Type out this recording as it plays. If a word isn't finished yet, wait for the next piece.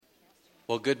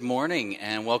Well, good morning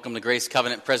and welcome to Grace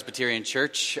Covenant Presbyterian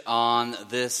Church on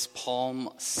this Palm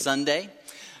Sunday.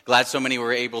 Glad so many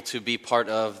were able to be part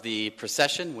of the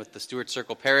procession with the Stewart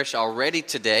Circle Parish already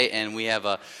today, and we have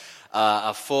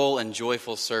a full and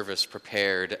joyful service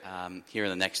prepared here in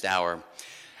the next hour.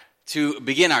 To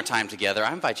begin our time together,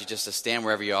 I invite you just to stand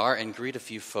wherever you are and greet a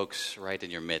few folks right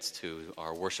in your midst who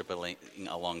are worshiping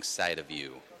alongside of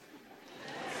you.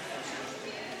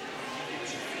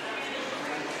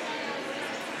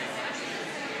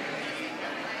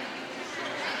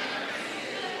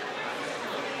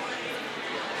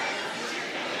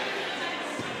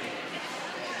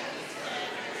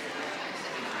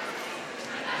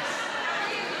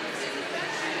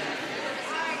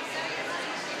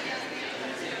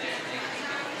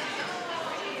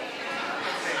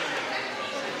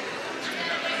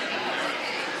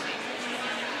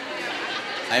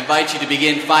 I invite you to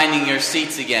begin finding your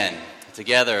seats again.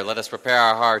 Together, let us prepare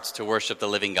our hearts to worship the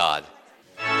living God.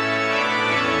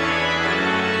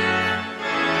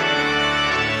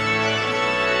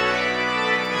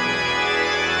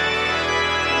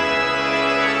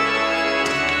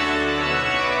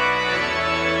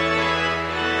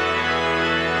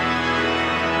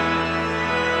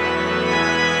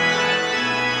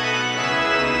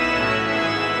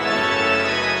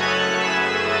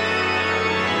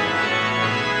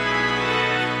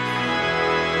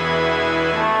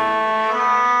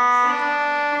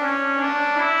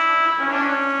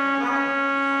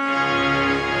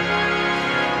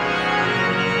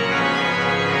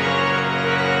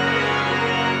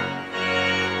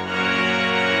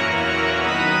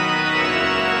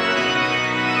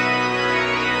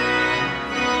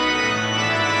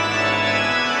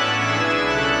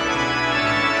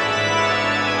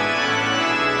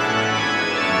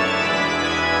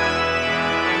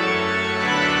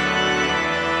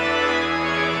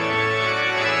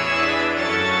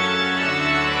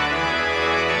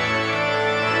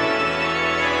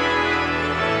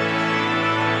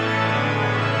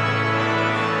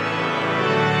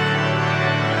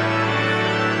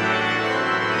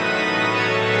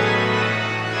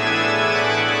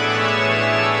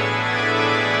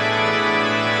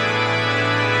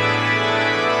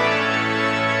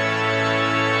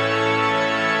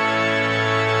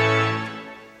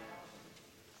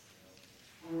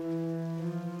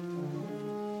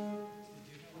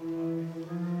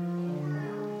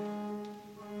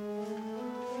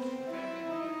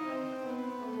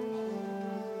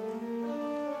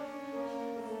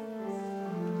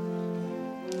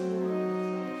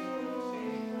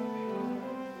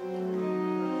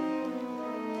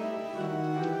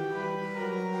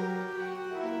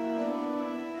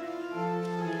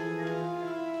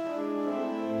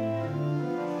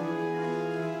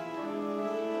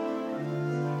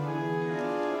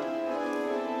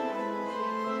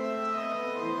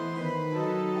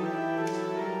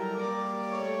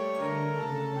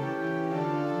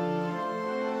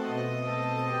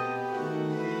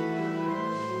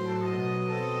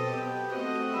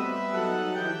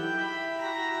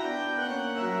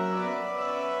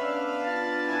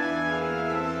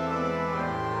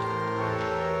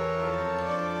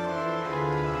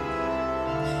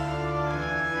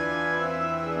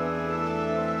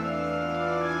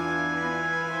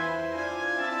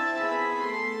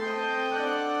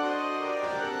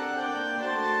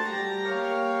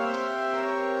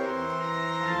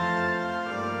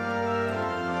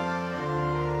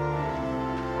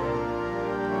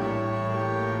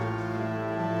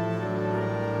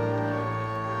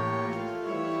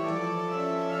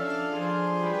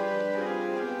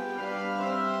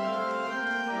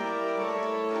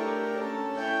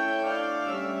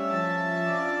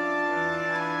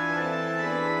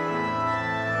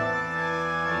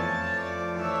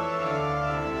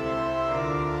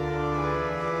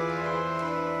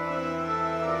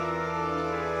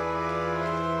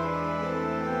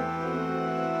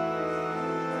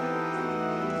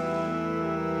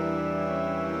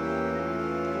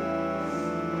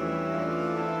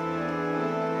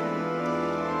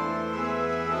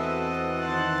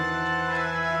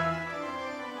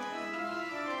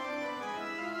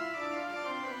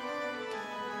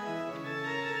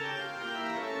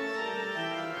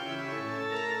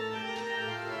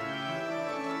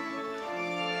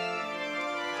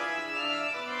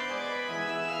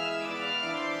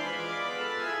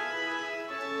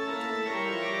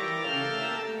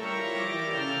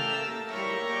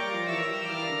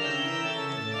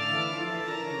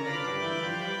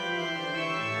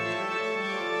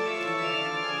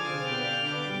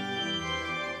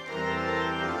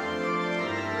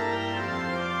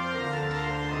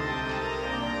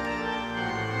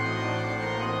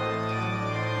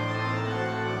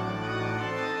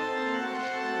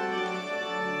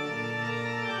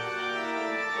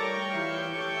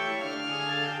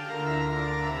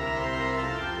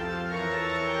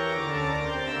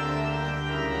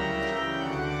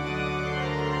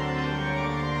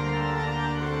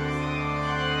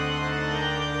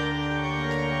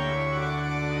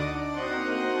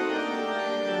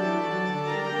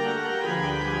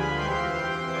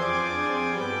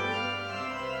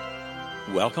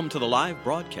 Welcome to the live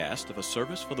broadcast of a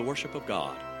service for the worship of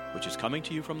God, which is coming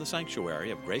to you from the sanctuary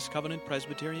of Grace Covenant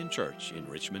Presbyterian Church in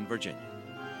Richmond, Virginia.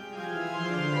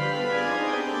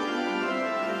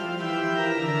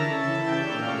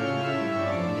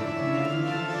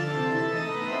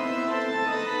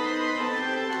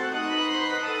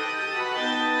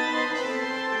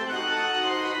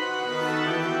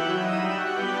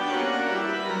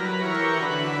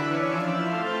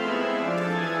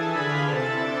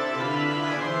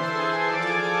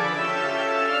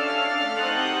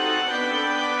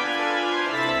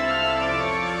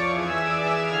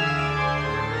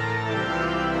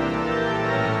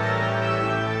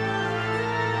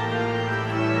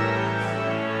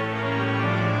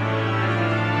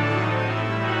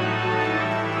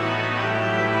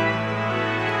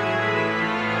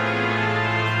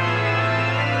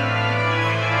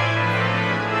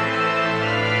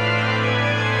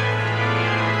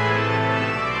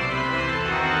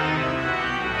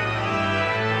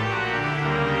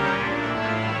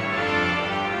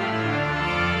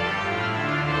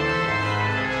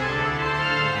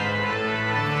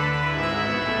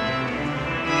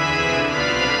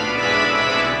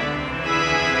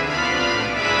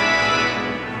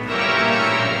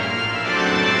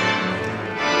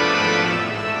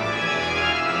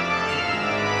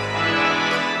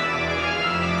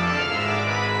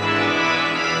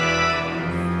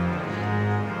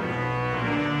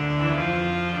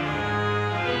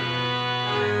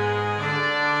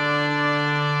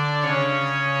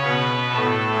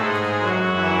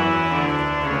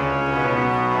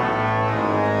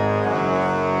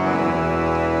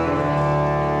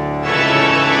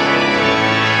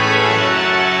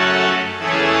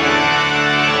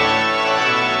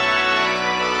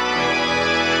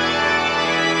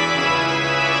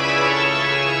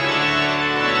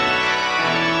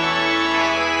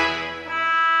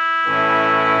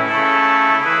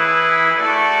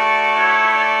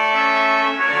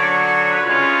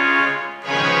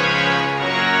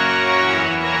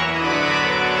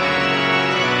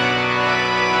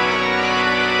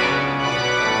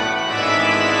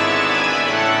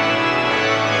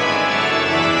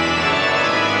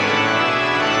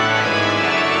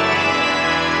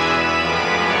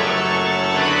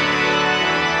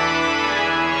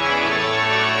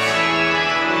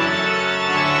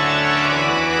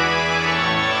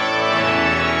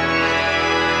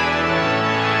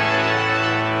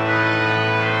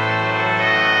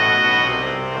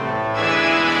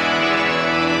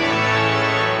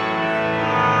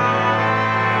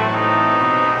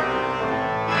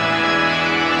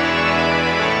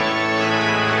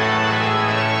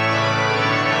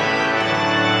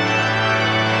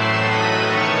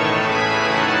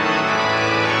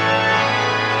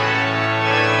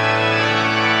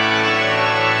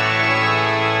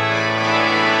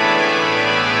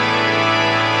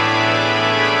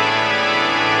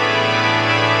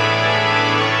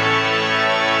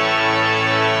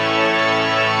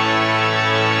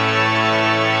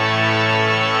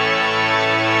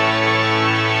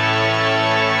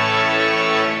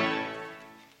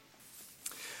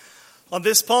 On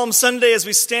this Palm Sunday, as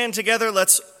we stand together,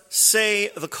 let's say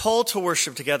the call to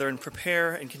worship together and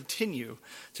prepare and continue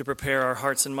to prepare our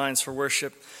hearts and minds for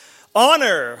worship.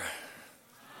 Honor,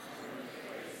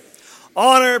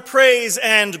 praise,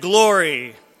 and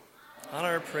glory.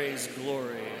 Honor, praise,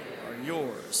 glory are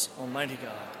yours, Almighty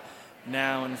God,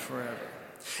 now and forever.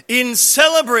 In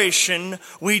celebration,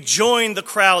 we join the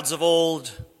crowds of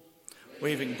old,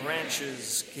 waving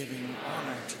branches, giving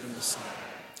honor to the Messiah.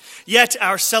 Yet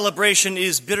our celebration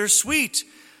is bittersweet,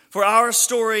 for our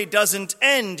story doesn't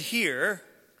end here.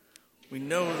 We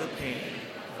know the pain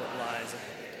of what lies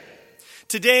ahead.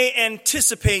 Today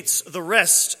anticipates the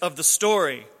rest of the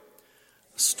story.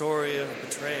 A story of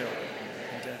betrayal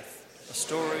and death. A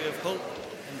story of hope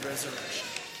and resurrection.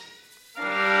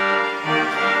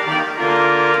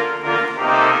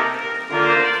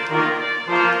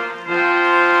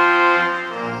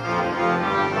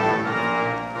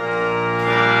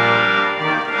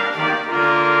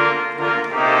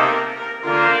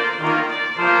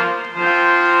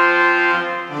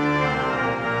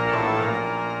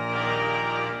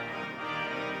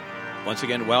 Once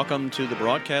again, welcome to the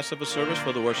broadcast of a service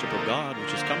for the worship of God,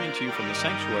 which is coming to you from the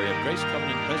sanctuary of Grace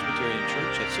Covenant Presbyterian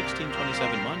Church at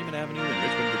 1627 Monument Avenue in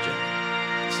Richmond, Virginia.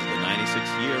 This is the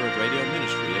 96th year of radio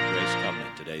ministry at Grace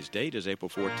Covenant. Today's date is April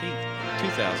 14th,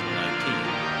 2019.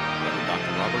 Reverend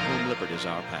Dr. Robert Holm Lippert is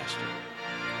our pastor.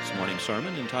 This morning's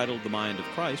sermon, entitled The Mind of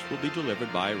Christ, will be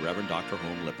delivered by Reverend Dr.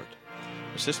 Holm Lippert.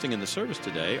 Assisting in the service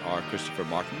today are Christopher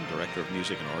Martin, Director of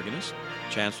Music and Organist,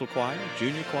 Chancel Choir,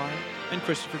 Junior Choir, and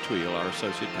Christopher Tweel, our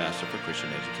Associate Pastor for Christian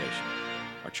Education.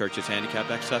 Our church is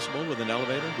handicapped accessible with an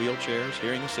elevator, wheelchairs,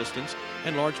 hearing assistance,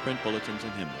 and large print bulletins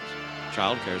and hymnals.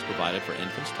 Child care is provided for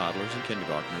infants, toddlers, and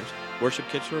kindergartners. Worship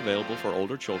kits are available for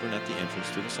older children at the entrance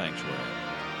to the sanctuary.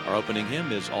 Our opening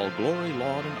hymn is All Glory,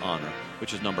 Laud, and Honor,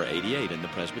 which is number 88 in the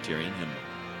Presbyterian hymnal.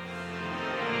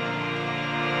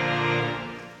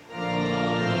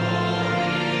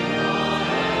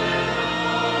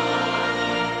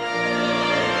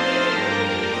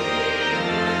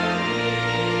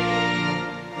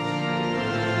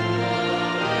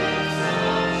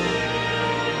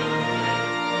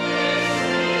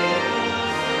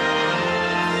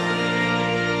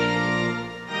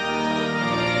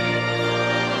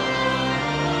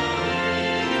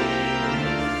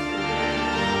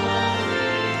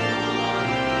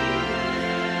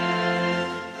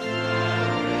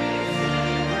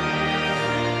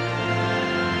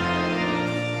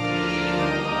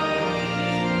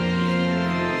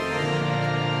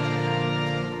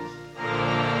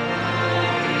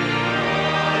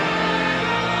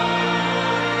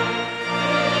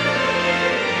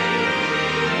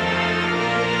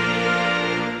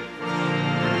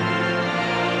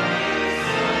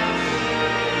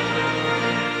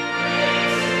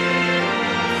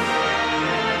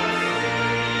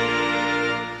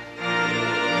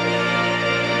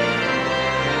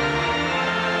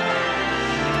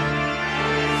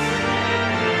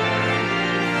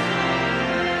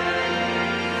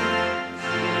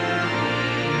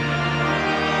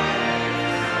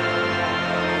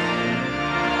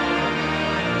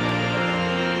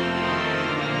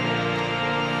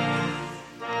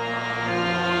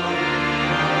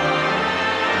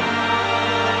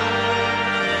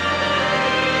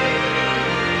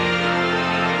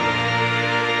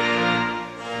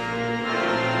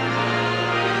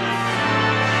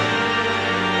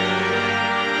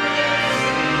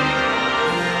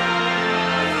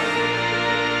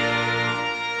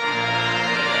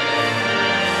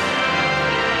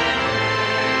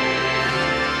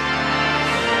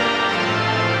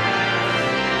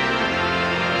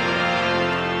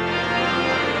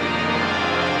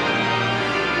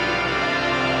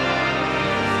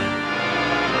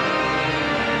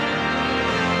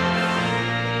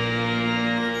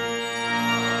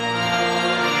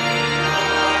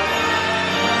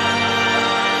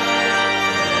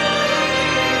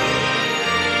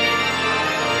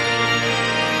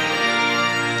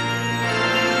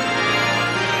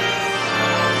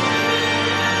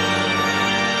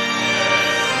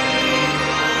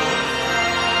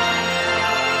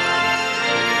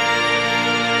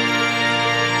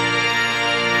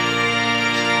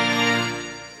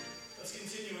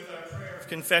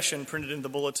 Confession printed in the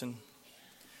bulletin.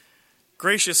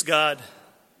 Gracious God,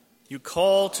 you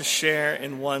call to share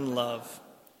in one love,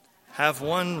 have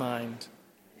one mind,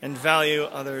 and value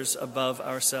others above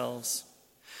ourselves.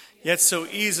 Yet so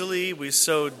easily we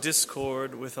sow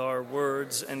discord with our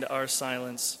words and our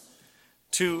silence.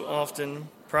 Too often,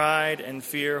 pride and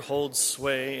fear hold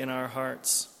sway in our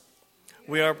hearts.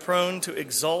 We are prone to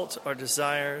exalt our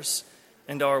desires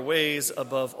and our ways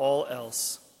above all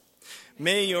else.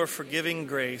 May your forgiving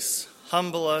grace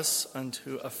humble us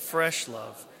unto a fresh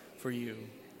love for you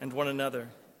and one another.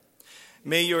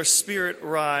 May your Spirit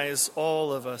rise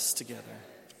all of us together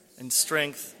in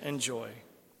strength and joy.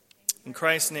 In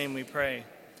Christ's name we pray.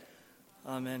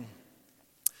 Amen.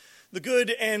 The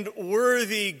good and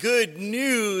worthy good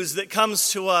news that comes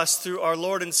to us through our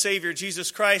Lord and Savior Jesus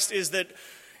Christ is that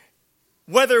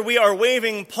whether we are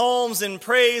waving palms in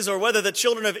praise or whether the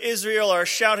children of Israel are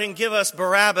shouting, "Give us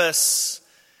Barabbas,"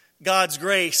 God's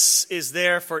grace is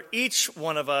there for each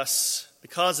one of us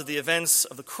because of the events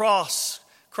of the cross,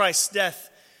 Christ's death,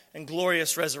 and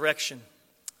glorious resurrection.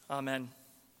 Amen.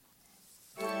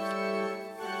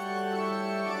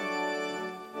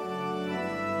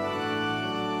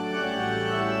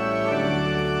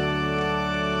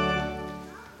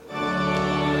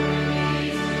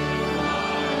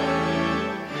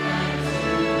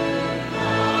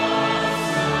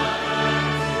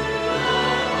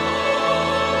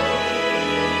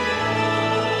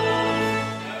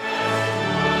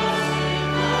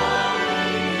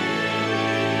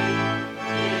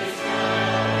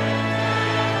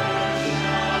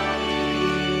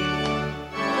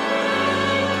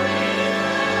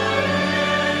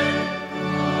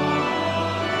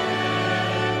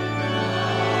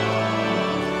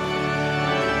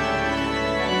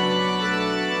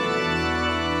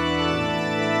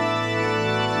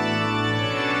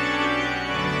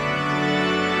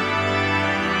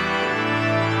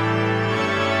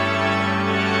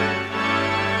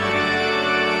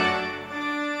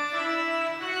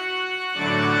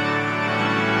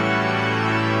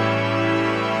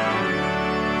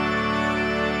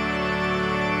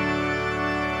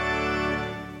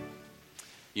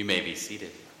 You may be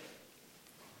seated.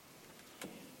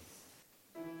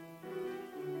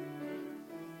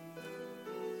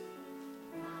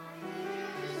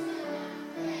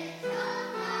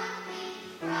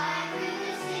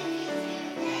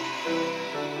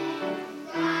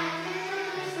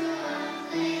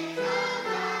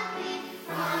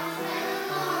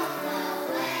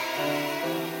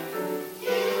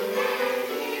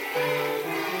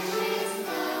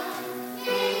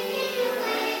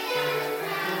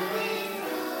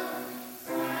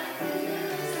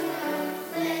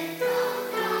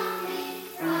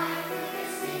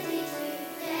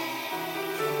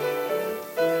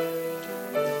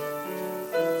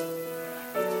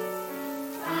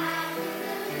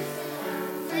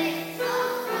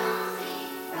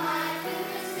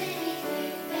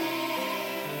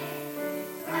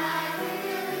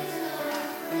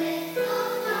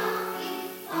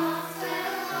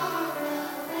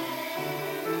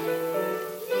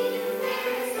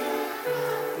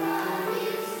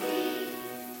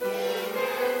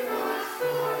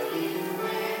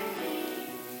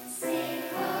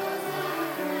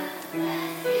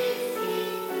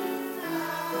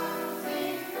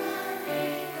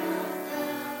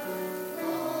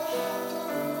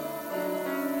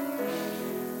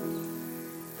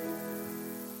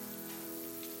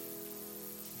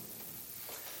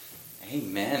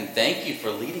 Amen. Thank you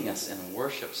for leading us in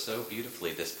worship so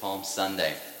beautifully this Palm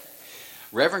Sunday.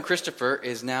 Reverend Christopher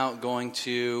is now going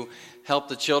to help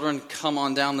the children come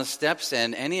on down the steps,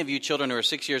 and any of you children who are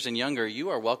 6 years and younger, you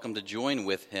are welcome to join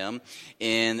with him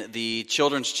in the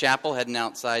children's chapel heading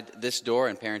outside this door,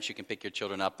 and parents, you can pick your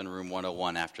children up in room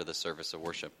 101 after the service of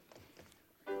worship.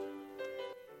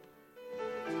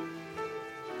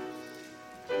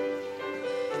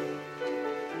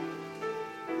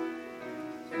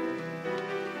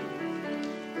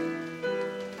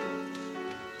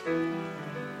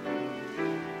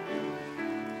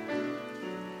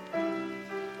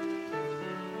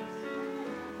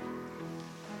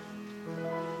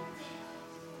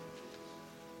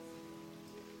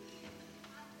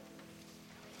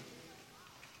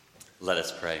 Let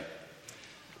us pray.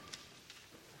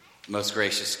 Most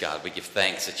gracious God, we give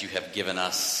thanks that you have given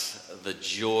us the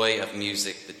joy of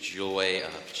music, the joy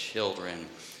of children,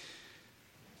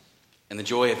 and the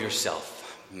joy of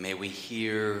yourself. May we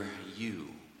hear you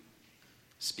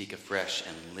speak a fresh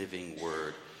and living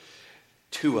word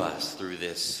to us through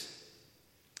this,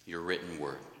 your written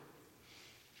word.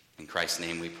 In Christ's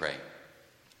name we pray.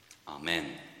 Amen.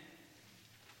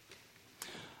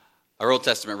 Our Old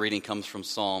Testament reading comes from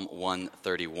Psalm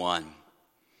 131.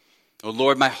 O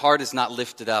Lord, my heart is not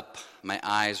lifted up, my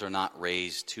eyes are not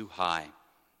raised too high.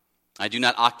 I do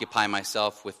not occupy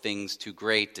myself with things too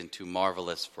great and too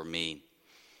marvelous for me.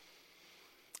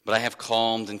 But I have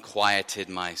calmed and quieted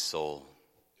my soul.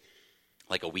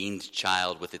 Like a weaned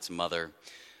child with its mother,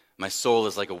 my soul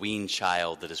is like a weaned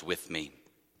child that is with me.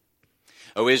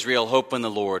 O Israel, hope in the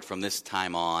Lord from this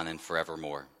time on and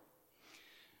forevermore.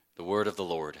 The word of the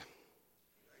Lord.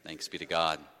 Thanks be to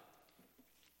God.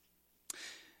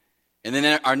 And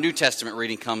then our New Testament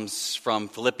reading comes from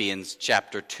Philippians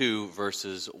chapter 2,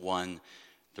 verses 1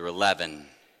 through 11.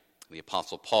 The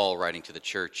Apostle Paul writing to the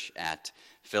church at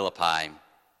Philippi.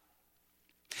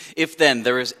 If then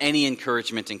there is any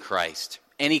encouragement in Christ,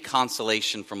 any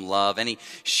consolation from love, any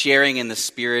sharing in the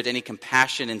Spirit, any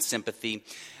compassion and sympathy,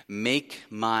 make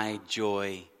my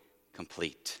joy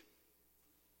complete.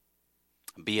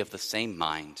 Be of the same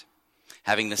mind,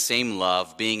 having the same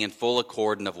love, being in full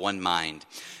accord and of one mind.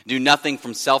 Do nothing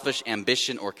from selfish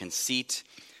ambition or conceit,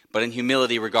 but in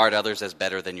humility regard others as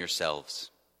better than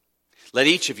yourselves. Let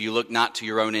each of you look not to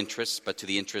your own interests, but to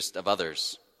the interest of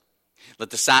others. Let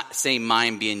the same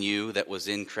mind be in you that was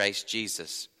in Christ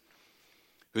Jesus,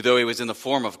 who though he was in the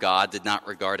form of God, did not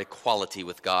regard equality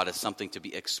with God as something to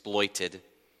be exploited,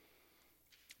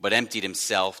 but emptied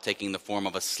himself, taking the form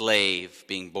of a slave,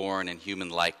 being born in human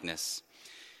likeness.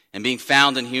 And being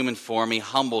found in human form, he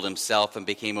humbled himself and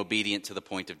became obedient to the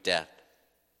point of death,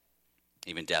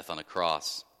 even death on a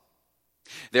cross.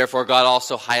 Therefore God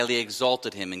also highly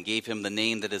exalted him and gave him the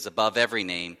name that is above every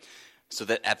name, so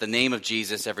that at the name of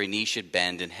Jesus every knee should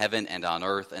bend in heaven and on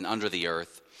earth and under the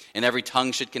earth, and every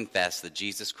tongue should confess that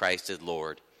Jesus Christ is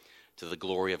Lord, to the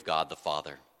glory of God the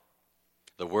Father.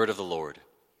 The word of the Lord.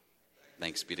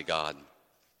 Thanks be to God.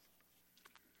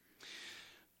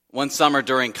 One summer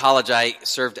during college, I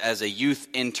served as a youth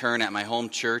intern at my home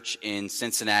church in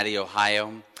Cincinnati, Ohio.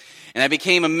 And I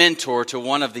became a mentor to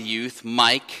one of the youth,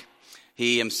 Mike.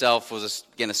 He himself was,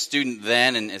 a student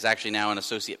then and is actually now an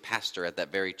associate pastor at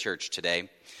that very church today.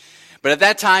 But at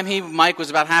that time, Mike was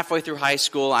about halfway through high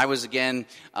school. I was, again,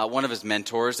 one of his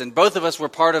mentors. And both of us were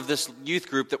part of this youth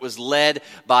group that was led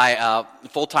by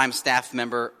full-time staff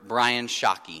member Brian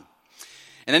Shockey.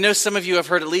 And I know some of you have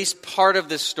heard at least part of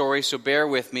this story, so bear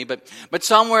with me. But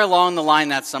somewhere along the line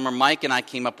that summer, Mike and I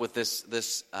came up with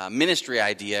this ministry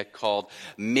idea called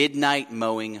Midnight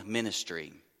Mowing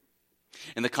Ministry.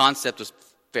 And the concept was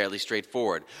fairly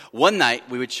straightforward. One night,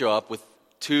 we would show up with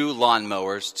 2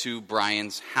 lawnmowers to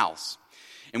Brian's house.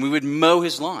 And we would mow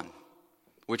his lawn,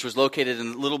 which was located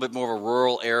in a little bit more of a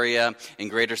rural area in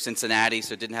greater Cincinnati,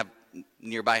 so it didn't have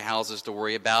nearby houses to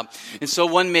worry about. And so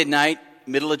one midnight,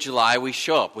 middle of July, we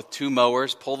show up with 2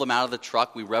 mowers, pull them out of the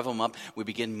truck, we rev them up, we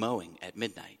begin mowing at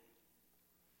midnight.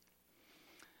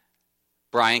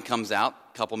 Brian comes out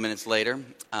a couple minutes later,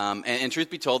 and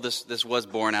truth be told, this was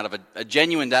born out of a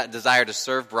genuine desire to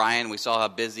serve Brian. We saw how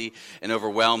busy and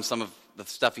overwhelmed some of the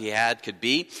stuff he had could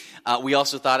be. We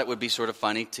also thought it would be sort of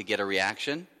funny to get a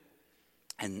reaction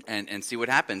and see what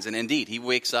happens. And indeed, he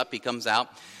wakes up, he comes out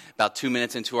about 2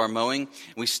 minutes into our mowing.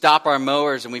 We stop our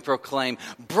mowers and we proclaim,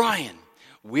 "Brian,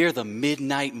 we're the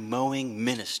Midnight Mowing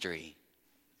Ministry."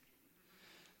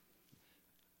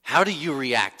 How do you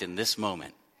react in this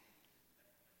moment?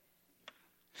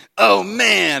 "Oh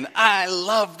man, I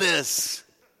love this."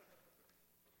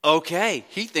 Okay,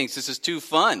 he thinks this is too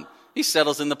fun. He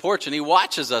settles in the porch and he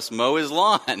watches us mow his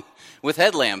lawn with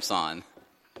headlamps on.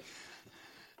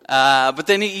 But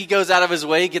then he goes out of his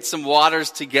way, gets some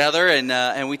waters together,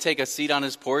 and we take a seat on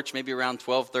his porch, maybe around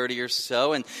 12:30 or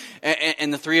so.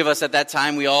 And the 3 of us at that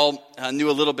time, we all knew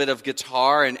a little bit of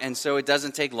guitar, and so it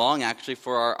doesn't take long actually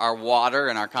for our water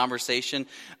and our conversation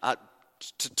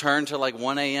to turn to like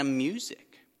 1 a.m. music.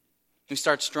 We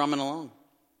start strumming along.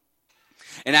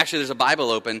 And actually, there's a Bible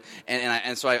open,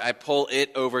 and so I pull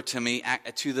it over to me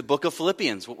to the book of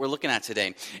Philippians, what we're looking at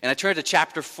today. And I turn to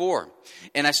chapter 4,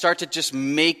 and I start to just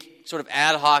make sort of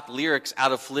ad hoc lyrics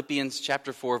out of Philippians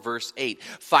chapter 4, verse 8.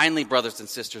 "Finally, brothers and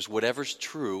sisters, whatever's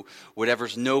true,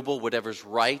 whatever's noble, whatever's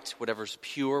right, whatever's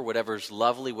pure, whatever's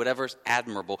lovely, whatever's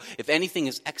admirable, if anything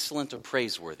is excellent or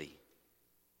praiseworthy,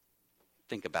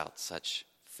 think about such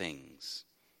things."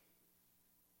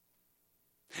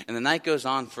 And the night goes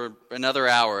on for another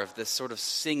hour of this sort of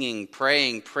singing,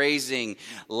 praying, praising,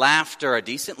 laughter, a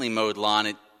decently mowed lawn.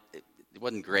 It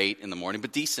wasn't great in the morning,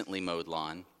 but decently mowed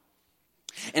lawn.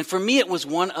 And for me, it was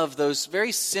one of those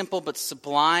very simple but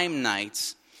sublime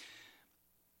nights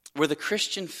where the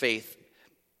Christian faith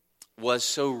was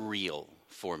so real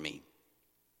for me.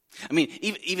 I mean,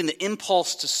 even the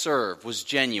impulse to serve was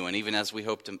genuine, even as we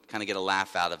hope to kind of get a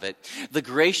laugh out of it. The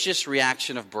gracious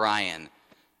reaction of Brian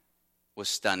was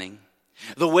stunning.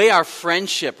 The way our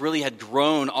friendship really had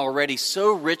grown already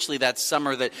so richly that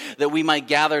summer that we might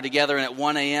gather together and at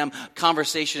 1 a.m.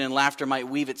 conversation and laughter might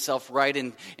weave itself right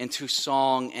into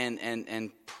song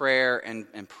and prayer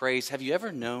and praise. Have you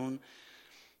ever known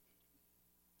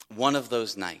one of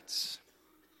those nights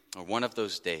or one of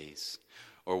those days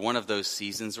or one of those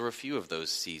seasons or a few of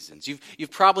those seasons? You've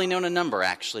probably known a number,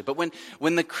 actually. But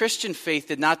when the Christian faith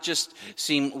did not just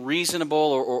seem reasonable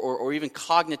or even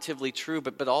cognitively true,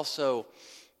 but also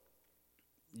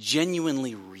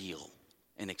genuinely real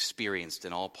and experienced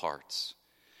in all parts,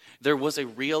 there was a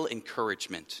real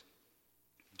encouragement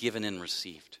given and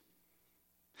received.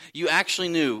 You actually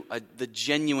knew the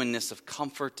genuineness of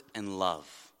comfort and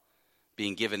love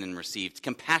being given and received,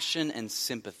 compassion and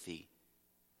sympathy.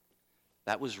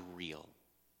 That was real.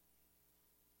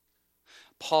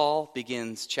 Paul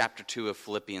begins chapter 2 of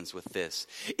Philippians with this: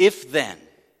 "If then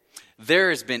there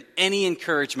has been any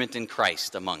encouragement in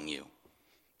Christ among you,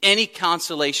 any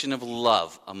consolation of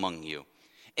love among you,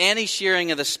 any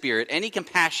sharing of the Spirit, any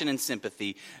compassion and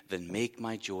sympathy, then make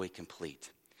my joy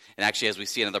complete." And actually, as we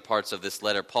see in other parts of this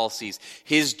letter, Paul sees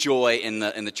his joy in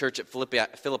the church at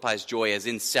Philippi's joy as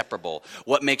inseparable.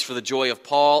 What makes for the joy of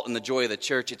Paul and the joy of the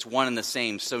church? It's one and the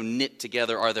same. So knit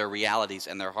together are their realities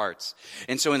and their hearts.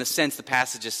 And so in a sense, the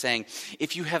passage is saying,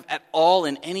 if you have at all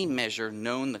in any measure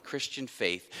known the Christian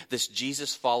faith, this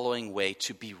Jesus-following way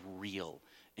to be real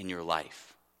in your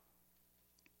life,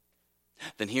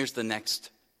 then here's the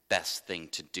next best thing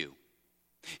to do.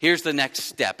 Here's the next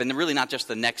step. And really not just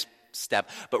the next step,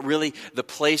 but really the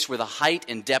place where the height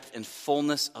and depth and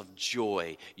fullness of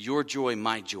joy, your joy,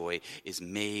 my joy, is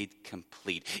made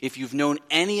complete. If you've known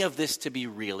any of this to be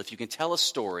real, if you can tell a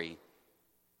story,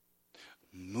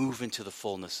 move into the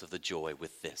fullness of the joy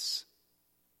with this.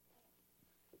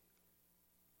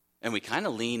 And we kind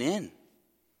of lean in.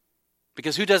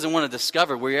 Because who doesn't want to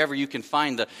discover wherever you can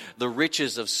find the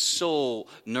riches of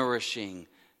soul-nourishing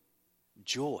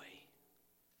joy?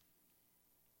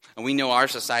 And we know our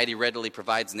society readily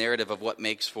provides narrative of what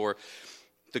makes for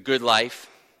the good life,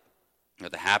 or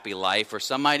the happy life, or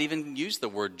some might even use the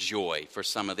word joy for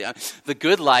some of the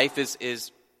good life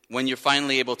is when you're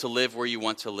finally able to live where you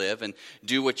want to live and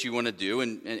do what you want to do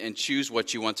and choose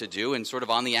what you want to do and sort of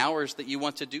on the hours that you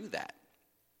want to do that.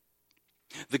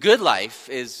 The good life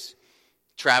is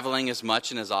traveling as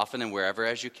much and as often and wherever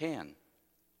as you can.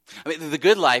 I mean, the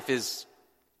good life is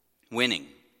winning,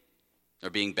 or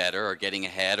being better, or getting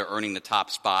ahead, or earning the top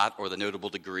spot, or the notable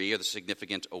degree, or the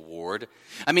significant award.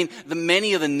 I mean,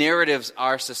 many of the narratives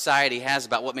our society has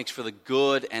about what makes for the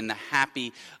good and the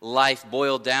happy life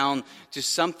boil down to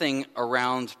something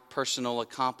around personal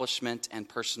accomplishment and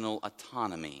personal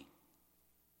autonomy.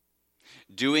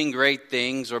 Doing great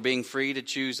things, or being free to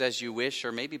choose as you wish,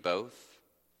 or maybe both.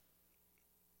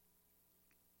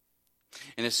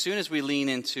 And as soon as we lean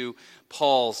into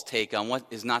Paul's take on what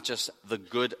is not just the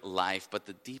good life, but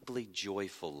the deeply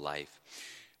joyful life,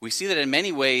 we see that in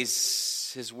many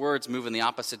ways his words move in the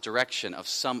opposite direction of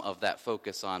some of that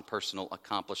focus on personal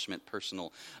accomplishment,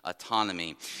 personal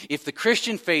autonomy. If the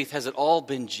Christian faith has at all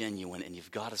been genuine and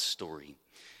you've got a story,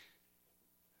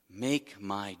 make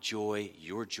my joy,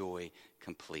 your joy,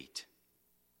 complete.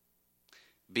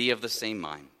 Be of the same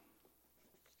mind,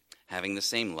 having the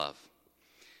same love,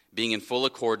 being in full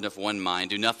accord and of one mind.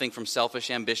 Do nothing from selfish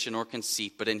ambition or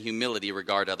conceit, but in humility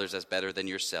regard others as better than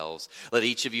yourselves. Let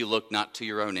each of you look not to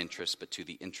your own interests, but to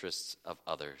the interests of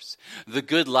others. The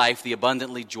good life, the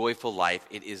abundantly joyful life,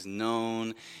 it is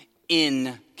known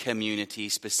in community,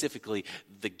 specifically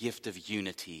the gift of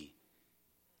unity,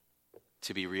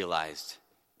 to be realized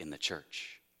in the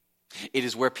church. It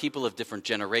is where people of different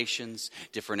generations,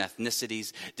 different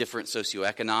ethnicities, different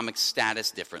socioeconomic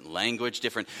status, different language,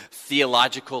 different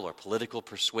theological or political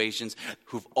persuasions,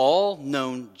 who've all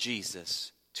known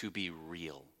Jesus to be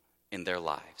real in their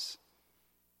lives.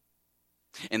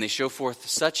 And they show forth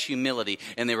such humility,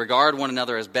 and they regard one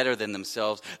another as better than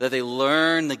themselves, that they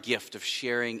learn the gift of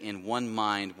sharing in one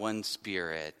mind, one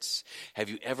spirit. Have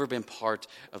you ever been part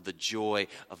of the joy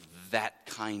of that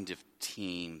kind of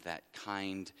team, that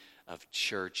kind of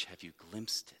church? Have you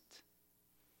glimpsed it?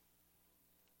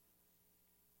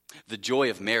 The joy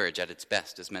of marriage at its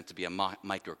best is meant to be a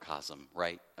microcosm,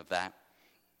 right, of that.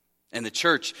 And the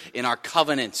church, in our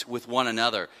covenant with one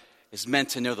another, is meant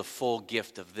to know the full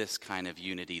gift of this kind of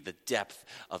unity, the depth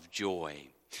of joy.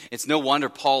 It's no wonder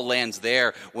Paul lands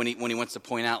there when he wants to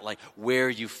point out like where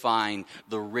you find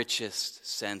the richest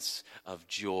sense of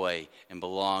joy and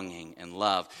belonging and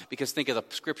love. Because think of the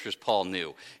scriptures Paul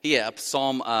knew.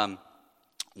 Psalm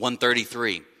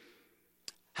 133.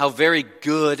 How very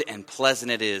good and pleasant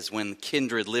it is when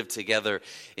kindred live together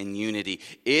in unity.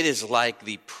 It is like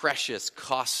the precious,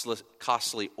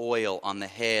 costly oil on the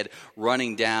head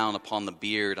running down upon the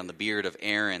beard, on the beard of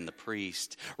Aaron the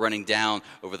priest, running down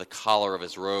over the collar of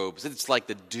his robes. It's like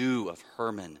the dew of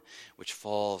Hermon, which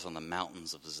falls on the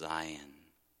mountains of Zion.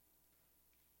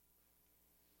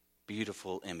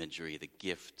 Beautiful imagery, the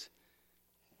gift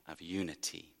of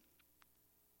unity.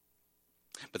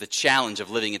 But the challenge of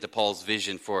living into Paul's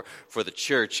vision for the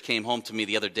church came home to me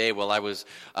the other day while I was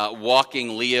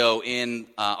walking Leo in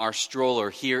our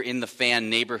stroller here in the Fan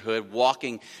neighborhood,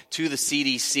 walking to the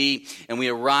CDC, and we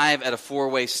arrive at a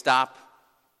four-way stop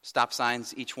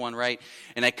signs, each one, right?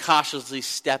 And I cautiously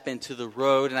step into the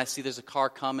road, and I see there's a car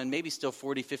coming, maybe still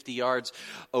 40, 50 yards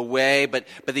away, but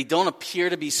they don't appear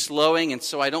to be slowing, and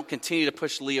so I don't continue to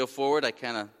push Leo forward. I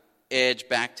kind of edge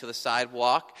back to the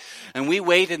sidewalk, and we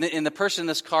wait, and the person in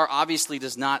this car obviously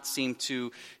does not seem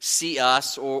to see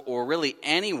us or really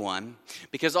anyone,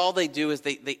 because all they do is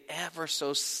they ever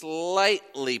so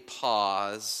slightly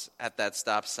pause at that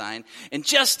stop sign, and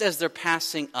just as they're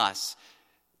passing us,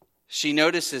 she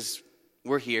notices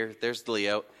we're here, there's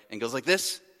Leo, and goes like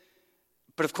this.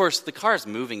 But of course the car is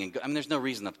moving, and there's no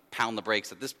reason to pound the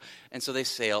brakes at this, and so they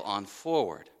sail on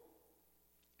forward.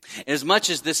 As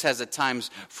much as this has at times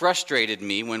frustrated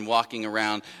me when walking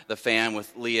around the Fan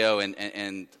with Leo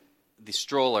and the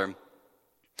stroller,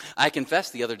 I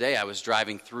confess the other day I was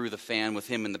driving through the Fan with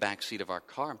him in the back seat of our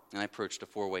car, and I approached a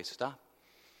four-way stop.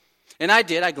 And I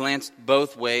glanced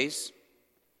both ways,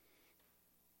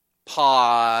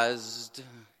 paused-ish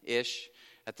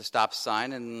at the stop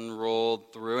sign, and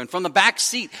rolled through. And from the back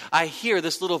seat, I hear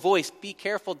this little voice, "Be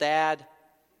careful, Dad."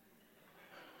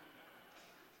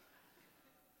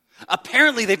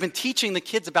 Apparently, they've been teaching the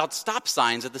kids about stop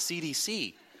signs at the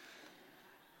CDC.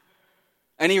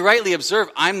 And he rightly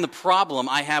observed, I'm the problem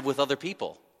I have with other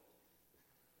people.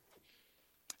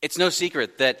 It's no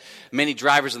secret that many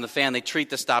drivers in the fan, they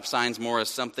treat the stop signs more as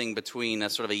something between a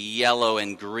sort of a yellow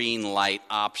and green light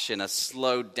option, a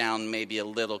slow down, maybe a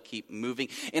little, keep moving.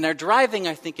 And our driving,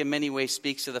 I think, in many ways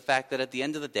speaks to the fact that at the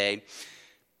end of the day,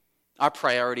 our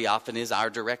priority often is our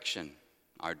direction,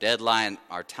 our deadline,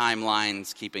 our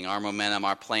timelines, keeping our momentum,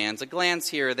 our plans, a glance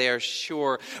here or there,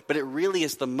 sure, but it really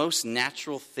is the most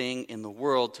natural thing in the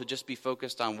world to just be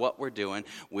focused on what we're doing,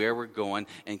 where we're going,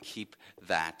 and keep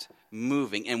that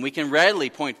moving. And we can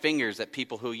readily point fingers at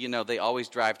people who, they always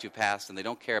drive too fast and they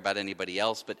don't care about anybody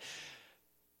else, but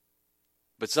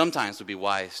sometimes it would be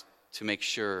wise to make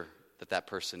sure that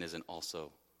person isn't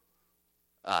also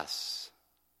us.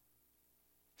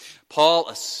 Paul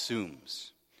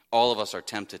assumes all of us are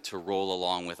tempted to roll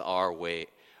along with our way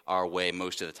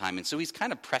most of the time. And so he's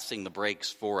kind of pressing the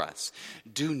brakes for us.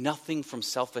 Do nothing from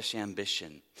selfish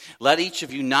ambition. Let each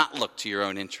of you not look to your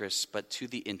own interests, but to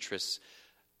the interests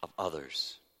of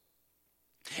others.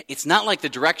 It's not like the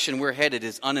direction we're headed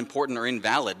is unimportant or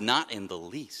invalid, not in the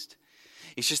least.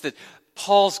 It's just that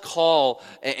Paul's call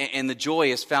and the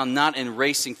joy is found not in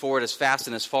racing forward as fast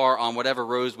and as far on whatever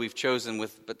roads we've chosen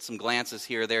with but some glances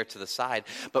here or there to the side,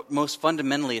 but most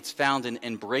fundamentally it's found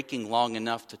in breaking long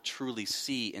enough to truly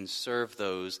see and serve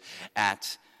those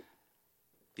at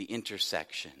the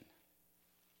intersection.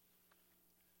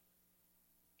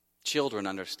 Children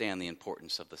understand the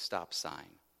importance of the stop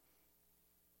sign.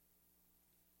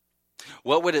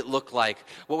 What would it look like?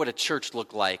 What would a church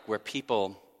look like where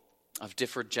people of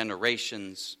different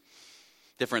generations,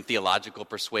 different theological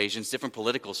persuasions, different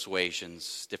political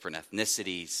persuasions, different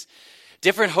ethnicities,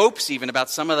 different hopes even about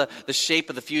some of the shape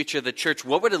of the future of the church.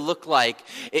 What would it look like,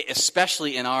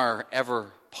 especially in our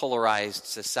ever-polarized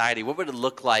society? What would it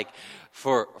look like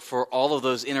for all of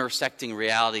those intersecting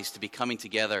realities to be coming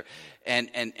together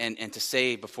and to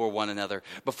say before one another,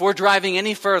 before driving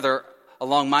any further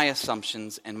along my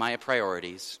assumptions and my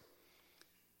priorities,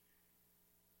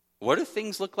 what do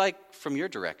things look like from your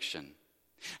direction?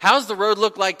 How's the road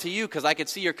look like to you? Because I could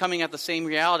see you're coming at the same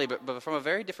reality, but from a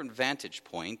very different vantage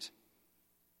point.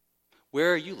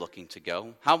 Where are you looking to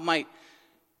go? How might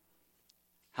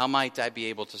I be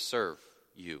able to serve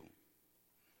you?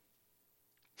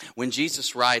 When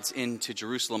Jesus rides into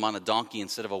Jerusalem on a donkey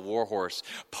instead of a war horse,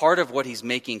 part of what he's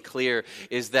making clear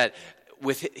is that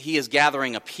he is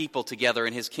gathering a people together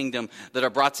in his kingdom that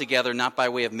are brought together not by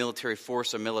way of military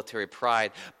force or military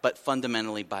pride, but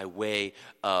fundamentally by way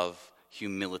of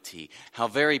humility. How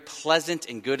very pleasant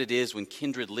and good it is when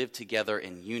kindred live together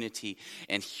in unity,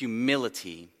 and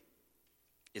humility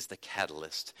is the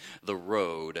catalyst, the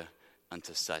road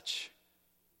unto such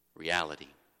reality.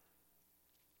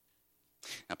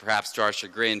 Now, perhaps to our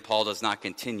chagrin, Paul does not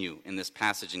continue in this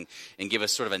passage and give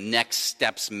us sort of a next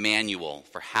steps manual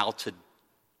for how to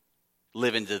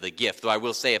live into the gift. Though I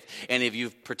will say, if any of you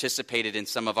have participated in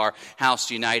some of our House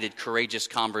United courageous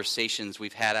conversations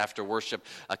we've had after worship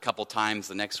a couple times,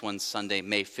 the next one's Sunday,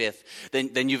 May 5th,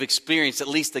 then you've experienced at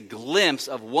least a glimpse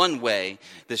of one way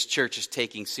this church is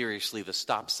taking seriously the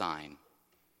stop sign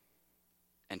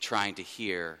and trying to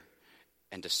hear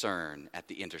and discern at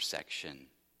the intersection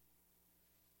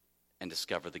and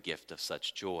discover the gift of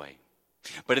such joy.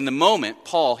 But in the moment,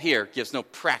 Paul here gives no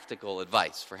practical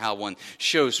advice for how one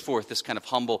shows forth this kind of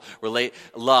humble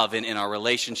love in our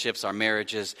relationships, our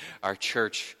marriages, our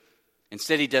church.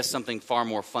 Instead, he does something far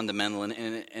more fundamental and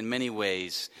in many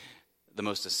ways the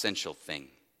most essential thing.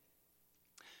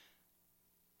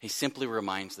 He simply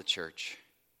reminds the church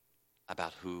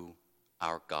about who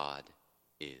our God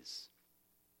is,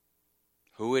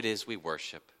 who it is we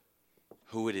worship,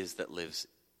 who it is that lives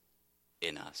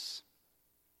in us.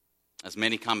 As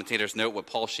many commentators note, what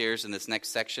Paul shares in this next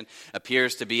section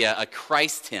appears to be a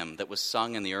Christ hymn that was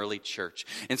sung in the early church.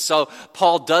 And so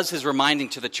Paul does his reminding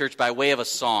to the church by way of a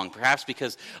song, perhaps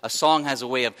because a song has a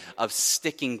way of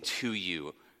sticking to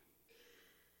you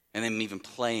and then even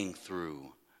playing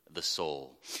through the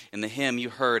soul. In the hymn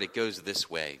you heard, it goes this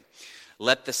way: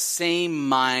 "Let the same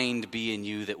mind be in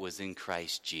you that was in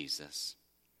Christ Jesus,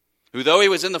 who, though he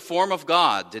was in the form of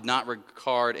God, did not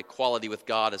regard equality with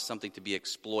God as something to be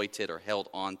exploited or held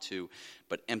on to,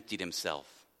 but emptied himself,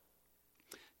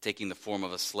 taking the form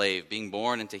of a slave, being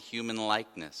born into human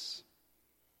likeness.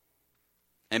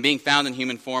 And being found in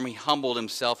human form, he humbled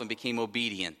himself and became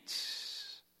obedient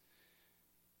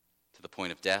to the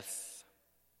point of death,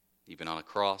 even on a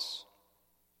cross.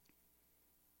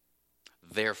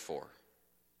 Therefore,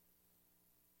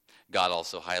 God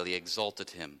also highly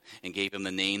exalted him and gave him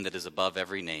the name that is above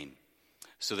every name,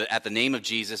 so that at the name of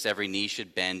Jesus every knee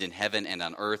should bend in heaven and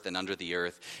on earth and under the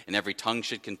earth, and every tongue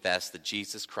should confess that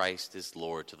Jesus Christ is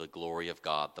Lord, to the glory of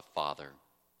God the Father.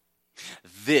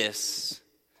 This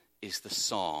is the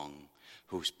song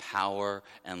whose power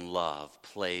and love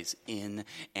plays in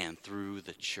and through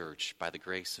the church by the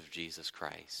grace of Jesus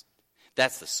Christ.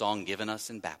 That's the song given us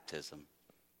in baptism.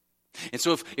 And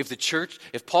so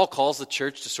if Paul calls the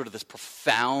church to sort of this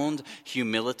profound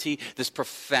humility, this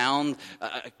profound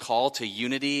call to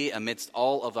unity amidst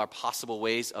all of our possible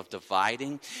ways of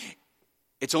dividing,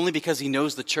 it's only because he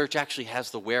knows the church actually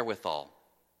has the wherewithal.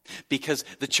 Because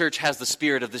the church has the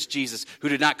spirit of this Jesus who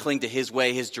did not cling to his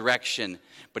way, his direction,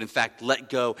 but in fact let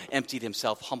go, emptied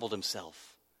himself, humbled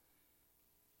himself,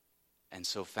 and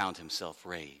so found himself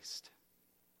raised.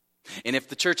 And if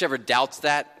the church ever doubts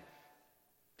that,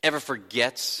 ever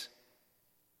forgets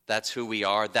that's who we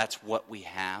are, that's what we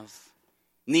have,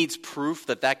 needs proof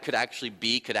that could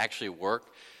actually work,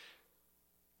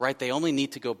 right? They only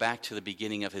need to go back to the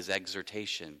beginning of his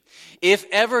exhortation. If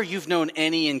ever you've known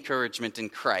any encouragement in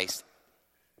Christ,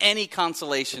 any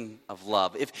consolation of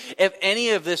love, if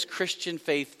any of this Christian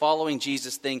faith following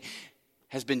Jesus thing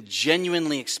has been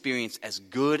genuinely experienced as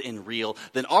good and real,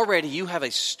 then already you have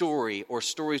a story or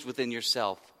stories within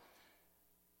yourself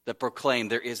that proclaim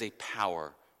there is a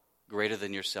power greater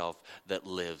than yourself that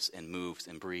lives and moves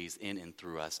and breathes in and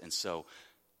through us. And so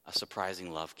a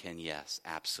surprising love can, yes,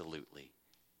 absolutely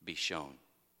be shown.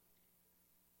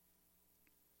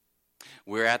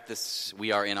 We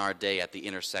are in our day at the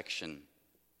intersection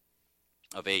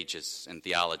of ages and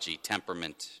theology,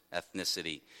 temperament,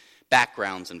 ethnicity,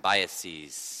 backgrounds and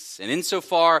biases. And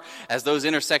insofar as those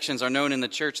intersections are known in the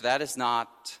church, that is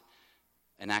not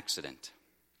an accident.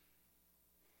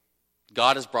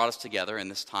 God has brought us together in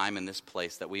this time, in this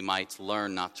place, that we might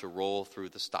learn not to roll through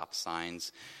the stop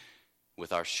signs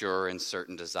with our sure and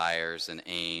certain desires and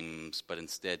aims, but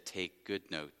instead take good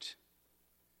note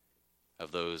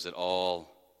of those at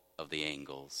all of the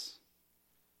angles.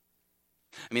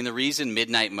 I mean, the reason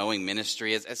midnight mowing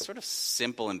ministry, as sort of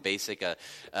simple and basic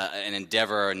an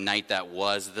endeavor or a night that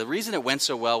was, the reason it went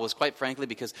so well was quite frankly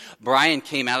because Brian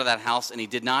came out of that house and he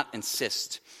did not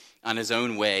insist on his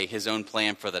own way, his own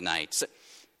plan for the night. So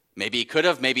maybe he could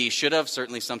have, maybe he should have.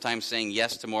 Certainly sometimes saying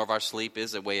yes to more of our sleep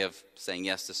is a way of saying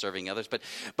yes to serving others. But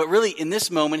really, in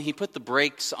this moment, he put the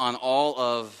brakes on all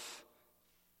of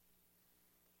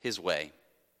his way.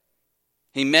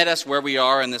 He met us where we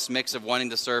are in this mix of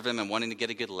wanting to serve him and wanting to get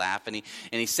a good laugh. And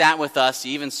he sat with us.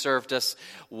 He even served us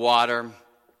water.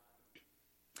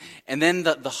 And then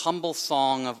the humble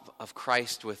song of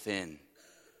Christ within.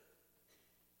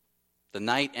 The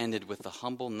night ended with the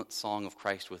humble song of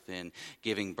Christ within,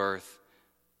 giving birth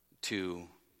to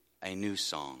a new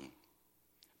song,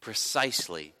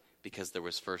 precisely because there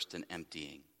was first an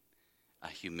emptying, a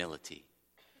humility.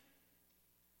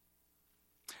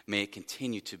 May it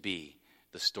continue to be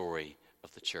the story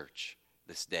of the church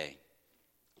this day.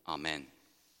 Amen.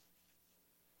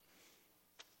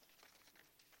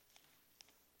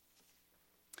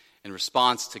 In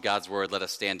response to God's word, let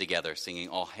us stand together, singing,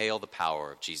 "All Hail the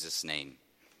Power of Jesus' Name."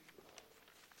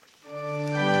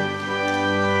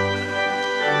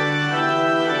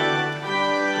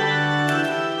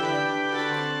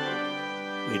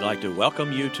 We'd like to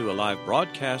welcome you to a live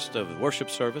broadcast of the worship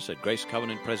service at Grace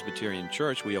Covenant Presbyterian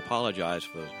Church. We apologize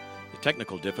for the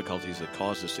technical difficulties that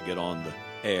caused us to get on the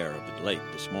air a bit late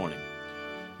this morning.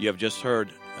 You have just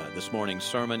heard this morning's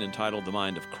sermon entitled The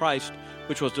Mind of Christ,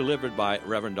 which was delivered by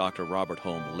Reverend Dr. Robert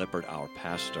Holm Lippert, our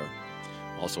pastor.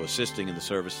 Also assisting in the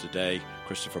service today,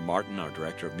 Christopher Martin, our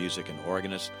Director of Music and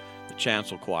Organist, the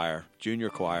Chancel Choir, Junior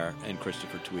Choir, and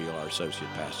Christopher Tweal, our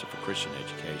Associate Pastor for Christian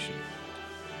Education.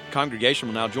 The congregation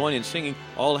will now join in singing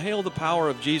All Hail the Power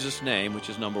of Jesus' Name, which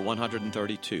is number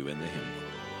 132 in the hymn book.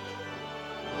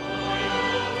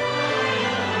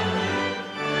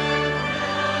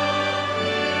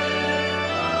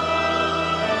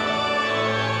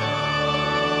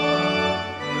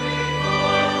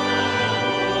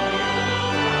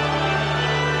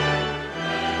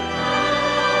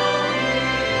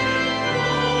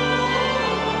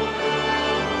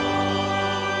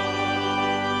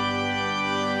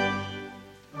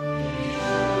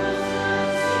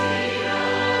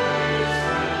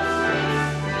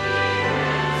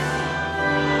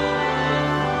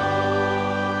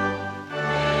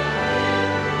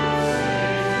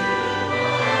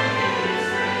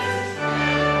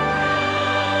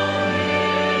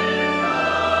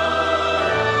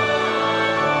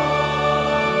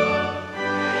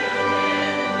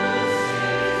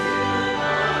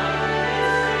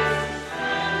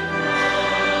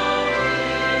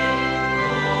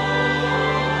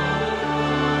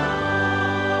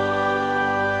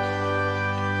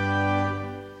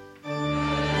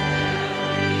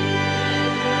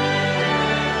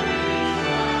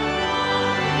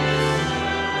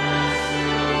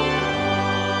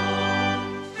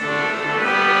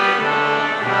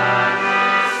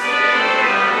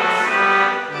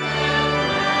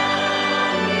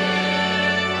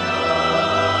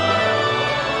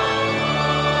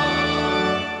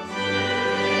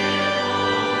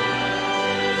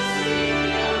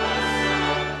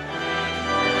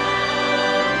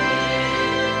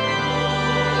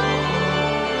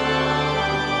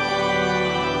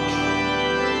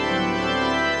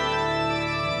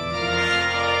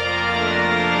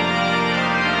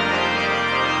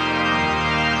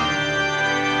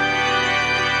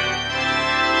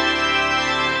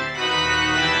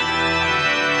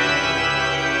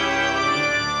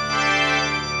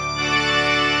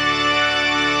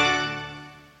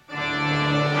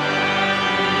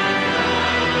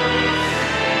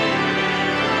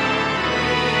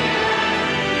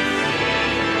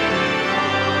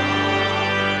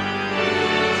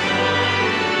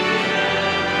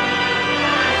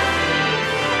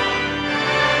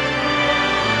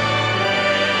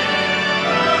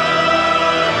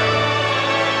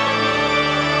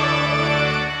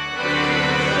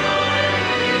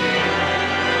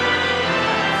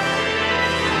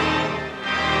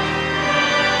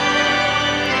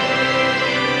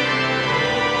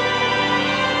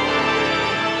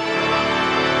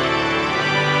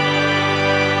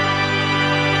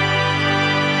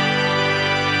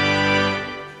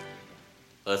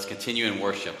 us continue in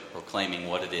worship, proclaiming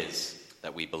what it is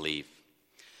that we believe.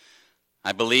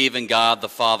 I believe in God the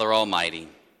Father Almighty,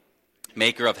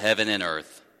 maker of heaven and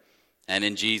earth, and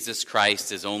in Jesus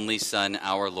Christ, his only Son,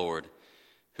 our Lord,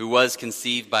 who was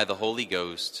conceived by the Holy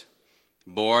Ghost,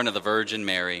 born of the Virgin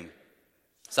Mary,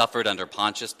 suffered under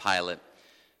Pontius Pilate,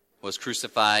 was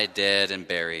crucified, dead, and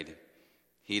buried.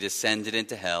 He descended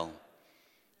into hell.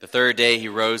 The third day he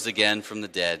rose again from the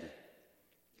dead.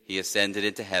 He ascended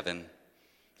into heaven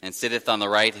and sitteth on the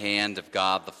right hand of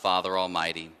God the Father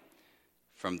Almighty.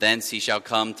 From thence he shall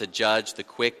come to judge the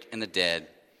quick and the dead.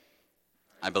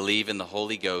 I believe in the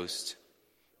Holy Ghost,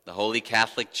 the Holy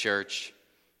Catholic Church,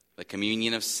 the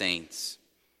communion of saints,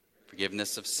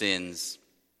 forgiveness of sins,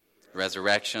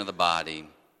 resurrection of the body,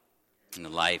 and the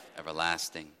life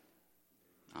everlasting.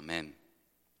 Amen.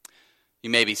 You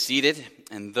may be seated,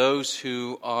 and those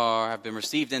who have been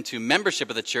received into membership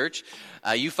of the church,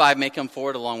 you five may come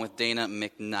forward along with Dana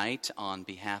McKnight on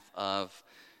behalf of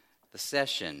the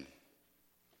session.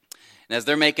 And as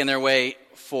they're making their way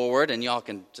forward, and y'all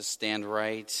can just stand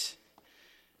right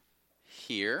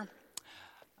here,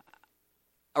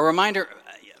 a reminder,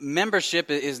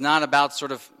 membership is not about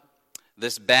sort of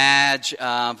this badge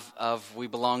of we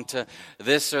belong to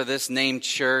this or this named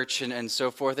church and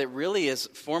so forth. It really is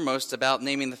foremost about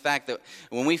naming the fact that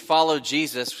when we follow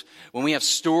Jesus, when we have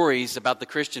stories about the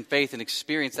Christian faith and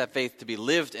experience that faith to be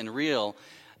lived and real,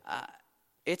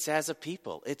 it's as a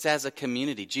people, it's as a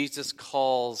community. Jesus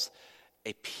calls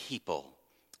a people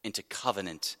into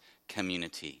covenant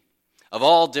community of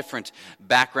all different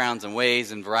backgrounds and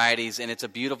ways and varieties, and it's a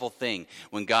beautiful thing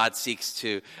when God seeks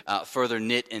to further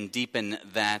knit and deepen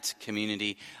that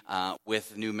community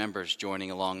with new members joining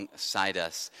alongside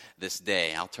us this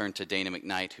day. I'll turn to Dana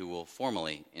McKnight, who will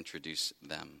formally introduce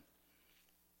them.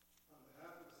 On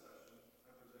behalf of the session,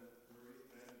 I present Marie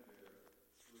and Bear,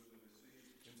 who has been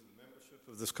received into the membership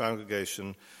of this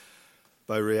congregation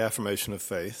by reaffirmation of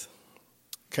faith,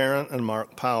 Karen and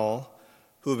Mark Powell,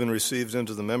 who have been received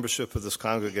into the membership of this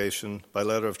congregation by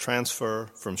letter of transfer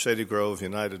from Shady Grove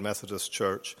United Methodist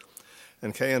Church,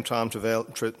 and Kay and Tom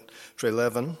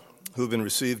Trelevin, who have been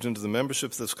received into the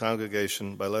membership of this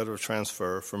congregation by letter of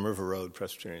transfer from River Road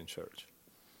Presbyterian Church.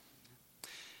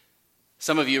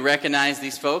 Some of you recognize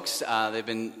these folks. They've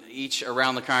been each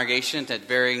around the congregation at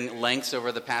varying lengths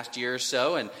over the past year or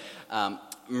so, and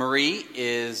Marie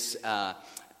is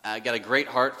got a great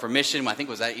heart for mission. I think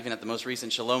it was even at the most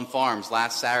recent Shalom Farms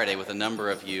last Saturday with a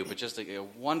number of you, but just a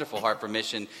wonderful heart for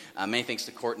mission. Many thanks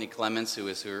to Courtney Clements, who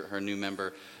is her new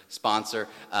member sponsor.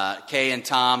 Kay and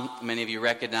Tom, many of you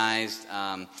recognized.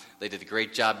 They did a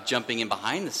great job jumping in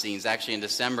behind the scenes. Actually, in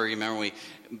December, you remember we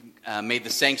made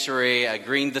the sanctuary,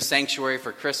 greened the sanctuary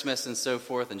for Christmas and so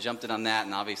forth, and jumped in on that.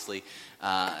 And obviously,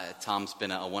 Tom's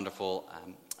been a wonderful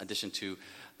addition to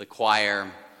the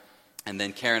choir. And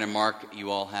then Karen and Mark, you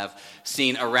all have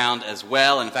seen around as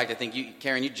well. And in fact, I think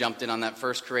Karen, you jumped in on that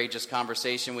first courageous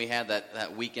conversation we had,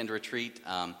 that weekend retreat.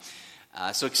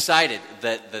 So excited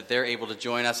that they're able to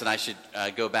join us. And I should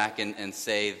go back and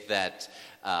say that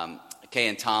Kay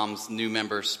and Tom's new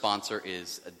member sponsor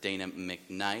is Dana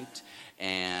McKnight.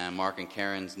 And Mark and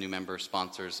Karen's new member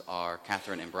sponsors are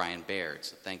Catherine and Brian Baird.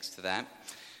 So thanks to that.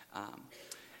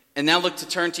 And now look to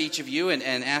turn to each of you and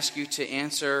ask you to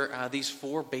answer these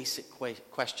four basic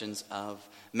questions of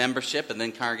membership, and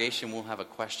then congregation will have a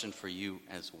question for you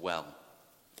as well.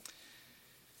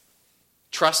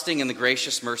 Trusting in the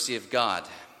gracious mercy of God,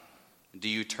 do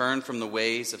you turn from the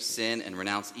ways of sin and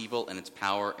renounce evil and its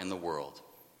power in the world?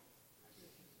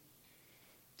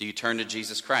 Do you turn to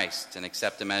Jesus Christ and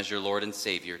accept him as your Lord and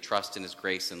Savior, trust in his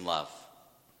grace and love?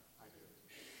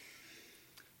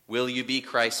 Will you be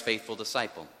Christ's faithful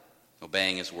disciple,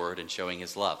 obeying his word and showing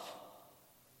his love?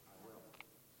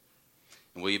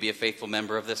 And will you be a faithful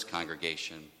member of this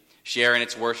congregation, share in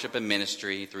its worship and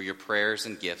ministry through your prayers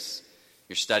and gifts,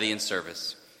 your study and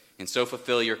service, and so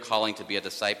fulfill your calling to be a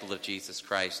disciple of Jesus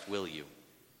Christ? Will you?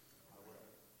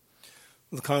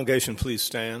 Will the congregation please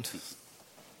stand?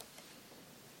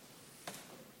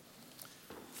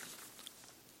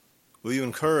 Will you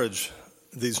encourage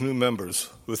these new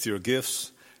members with your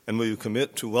gifts, and will you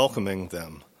commit to welcoming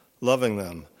them, loving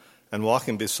them, and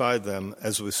walking beside them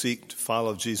as we seek to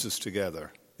follow Jesus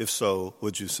together? If so,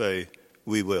 would you say,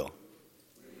 we will?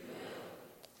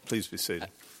 Please be seated.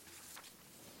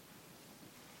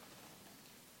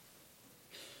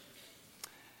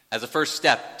 As a first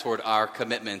step toward our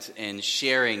commitment in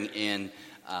sharing in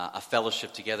a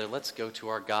fellowship together, let's go to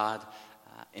our God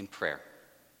in prayer.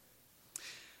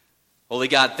 Holy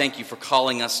God, thank you for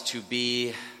calling us to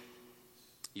be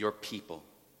your people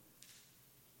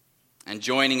and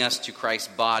joining us to Christ's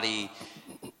body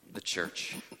the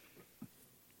church.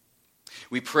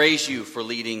 We praise you for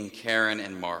leading Karen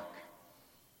and Mark,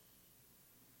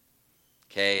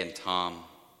 Kay and Tom,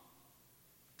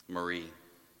 Marie,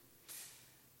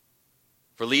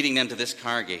 for leading them to this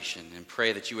congregation, and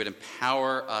pray that you would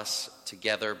empower us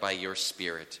together by your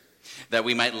Spirit, that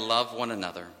we might love one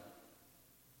another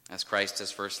as Christ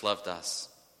has first loved us,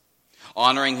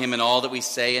 honoring him in all that we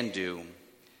say and do,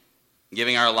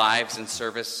 giving our lives in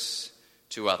service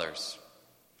to others.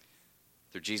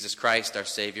 Through Jesus Christ, our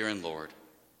Savior and Lord.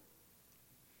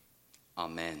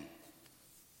 Amen.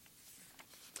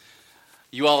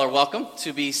 You all are welcome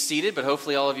to be seated, but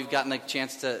hopefully all of you have gotten a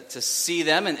chance to see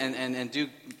them and do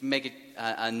make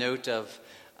a note of,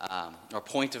 or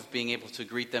point of being able to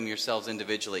greet them yourselves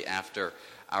individually after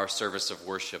our service of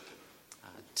worship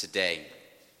today.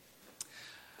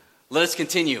 Let us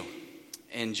continue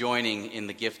in joining in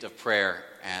the gift of prayer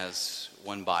as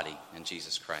one body in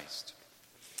Jesus Christ.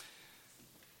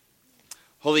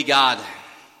 Holy God,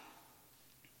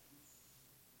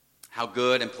 how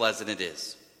good and pleasant it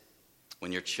is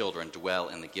when your children dwell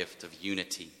in the gift of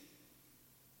unity.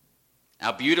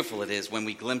 How beautiful it is when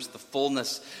we glimpse the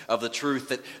fullness of the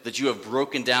truth that you have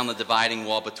broken down the dividing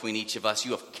wall between each of us.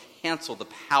 You have canceled the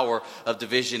power of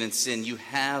division and sin. You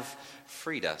have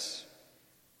freed us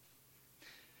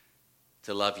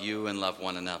to love you and love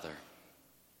one another.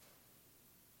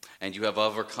 And you have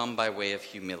overcome by way of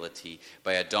humility,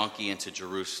 by a donkey into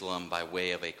Jerusalem, by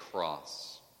way of a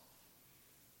cross.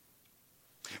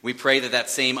 We pray that that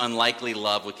same unlikely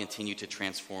love would continue to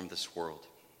transform this world.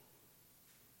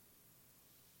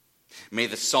 May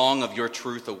the song of your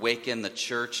truth awaken the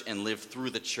church and live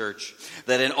through the church,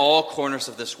 that in all corners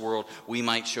of this world we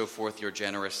might show forth your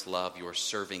generous love, your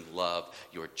serving love,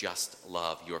 your just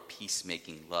love, your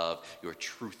peacemaking love, your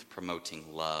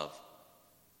truth-promoting love.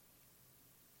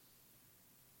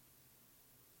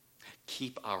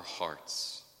 Keep our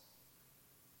hearts,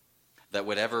 that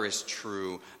whatever is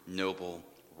true, noble,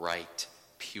 right,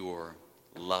 pure,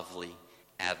 lovely,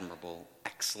 admirable,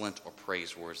 excellent, or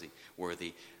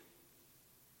praiseworthy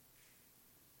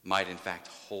might in fact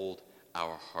hold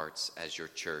our hearts as your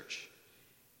church,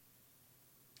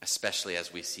 especially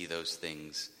as we see those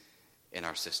things in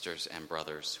our sisters and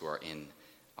brothers who are in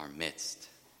our midst.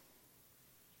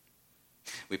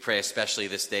 We pray especially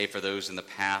this day for those in the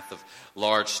path of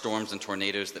large storms and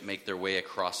tornadoes that make their way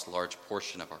across a large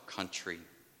portion of our country.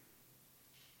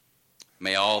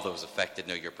 May all those affected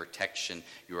know your protection,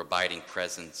 your abiding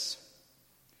presence,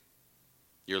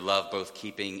 your love both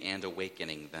keeping and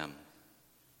awakening them.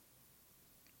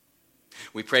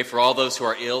 We pray for all those who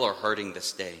are ill or hurting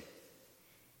this day,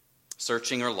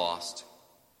 searching or lost,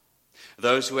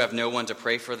 those who have no one to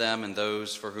pray for them, and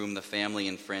those for whom the family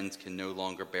and friends can no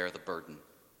longer bear the burden.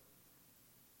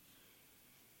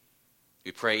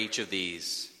 We pray each of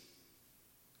these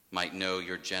might know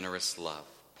your generous love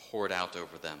poured out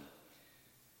over them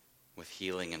with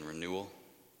healing and renewal.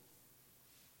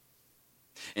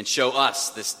 And show us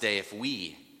this day, if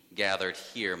we gathered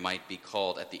here might be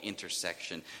called at the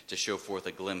intersection to show forth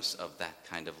a glimpse of that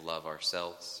kind of love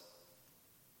ourselves.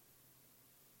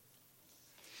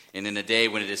 And in a day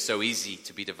when it is so easy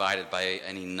to be divided by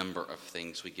any number of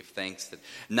things, we give thanks that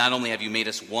not only have you made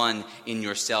us one in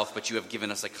yourself, but you have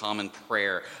given us a common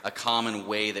prayer, a common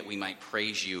way that we might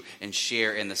praise you and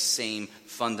share in the same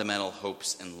fundamental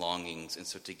hopes and longings. And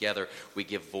so together we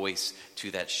give voice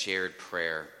to that shared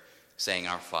prayer, saying,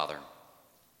 Our Father,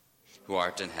 who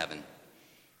art in heaven,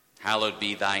 hallowed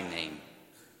be thy name.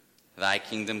 Thy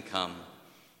kingdom come,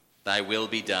 thy will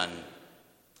be done,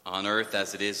 on earth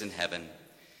as it is in heaven.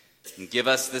 And give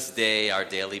us this day our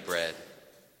daily bread,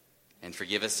 and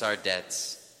forgive us our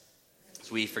debts,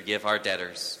 as we forgive our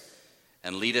debtors.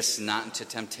 And lead us not into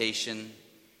temptation,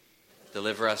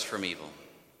 deliver us from evil.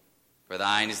 For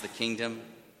thine is the kingdom,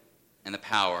 and the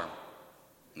power,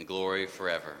 and the glory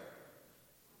forever.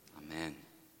 Amen.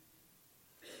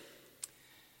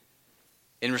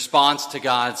 In response to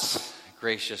God's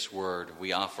gracious word,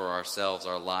 we offer ourselves,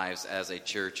 our lives as a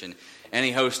church in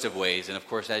any host of ways. And of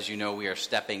course, as you know, we are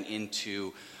stepping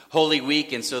into Holy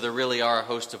Week, and so there really are a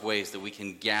host of ways that we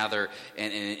can gather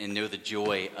and know the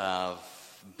joy of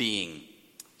being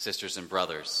sisters and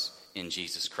brothers in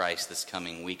Jesus Christ this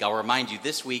coming week. I'll remind you,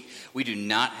 this week we do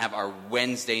not have our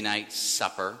Wednesday night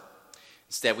supper.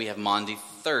 Instead, we have Maundy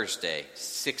Thursday,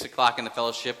 6 o'clock in the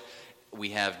fellowship.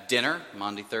 We have dinner,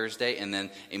 Maundy Thursday, and then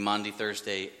a Maundy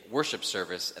Thursday worship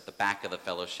service at the back of the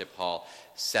fellowship hall,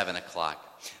 7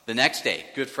 o'clock. The next day,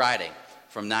 Good Friday,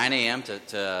 from 9 a.m.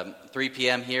 to 3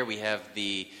 p.m. here, we have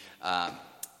the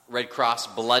Red Cross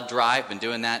blood drive. Been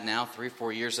doing that now 3 or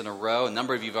 4 years in a row. A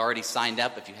number of you have already signed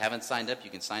up. If you haven't signed up,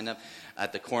 you can sign up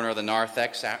at the corner of the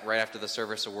narthex right after the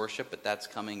service of worship, but that's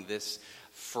coming this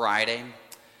Friday.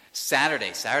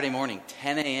 Saturday morning,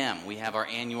 10 a.m., we have our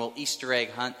annual Easter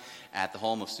egg hunt at the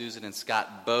home of Susan and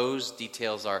Scott Bowes.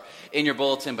 Details are in your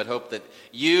bulletin, but hope that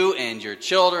you and your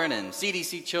children and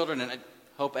CDC children, and I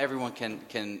hope everyone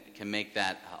can make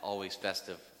that always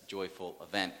festive, joyful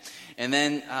event. And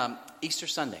then Easter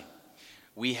Sunday,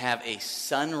 we have a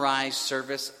sunrise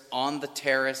service on the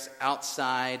terrace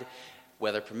outside.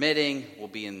 Weather permitting, we'll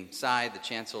be inside the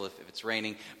chancel if it's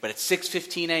raining, but it's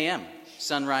 6:15 a.m.,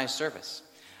 sunrise service.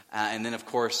 And then, of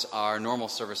course, our normal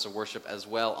service of worship as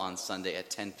well on Sunday at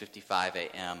 10:55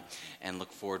 a.m. And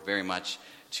look forward very much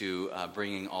to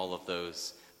bringing all of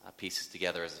those pieces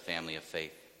together as a family of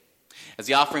faith. As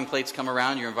the offering plates come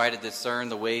around, you're invited to discern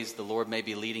the ways the Lord may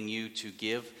be leading you to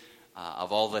give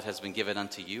of all that has been given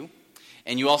unto you.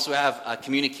 And you also have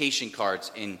communication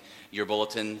cards in your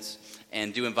bulletins.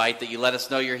 And do invite that you let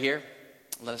us know you're here.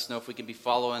 Let us know if we can be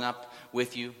following up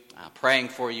with you, praying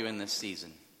for you in this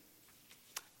season.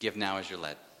 Give now as you're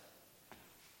led.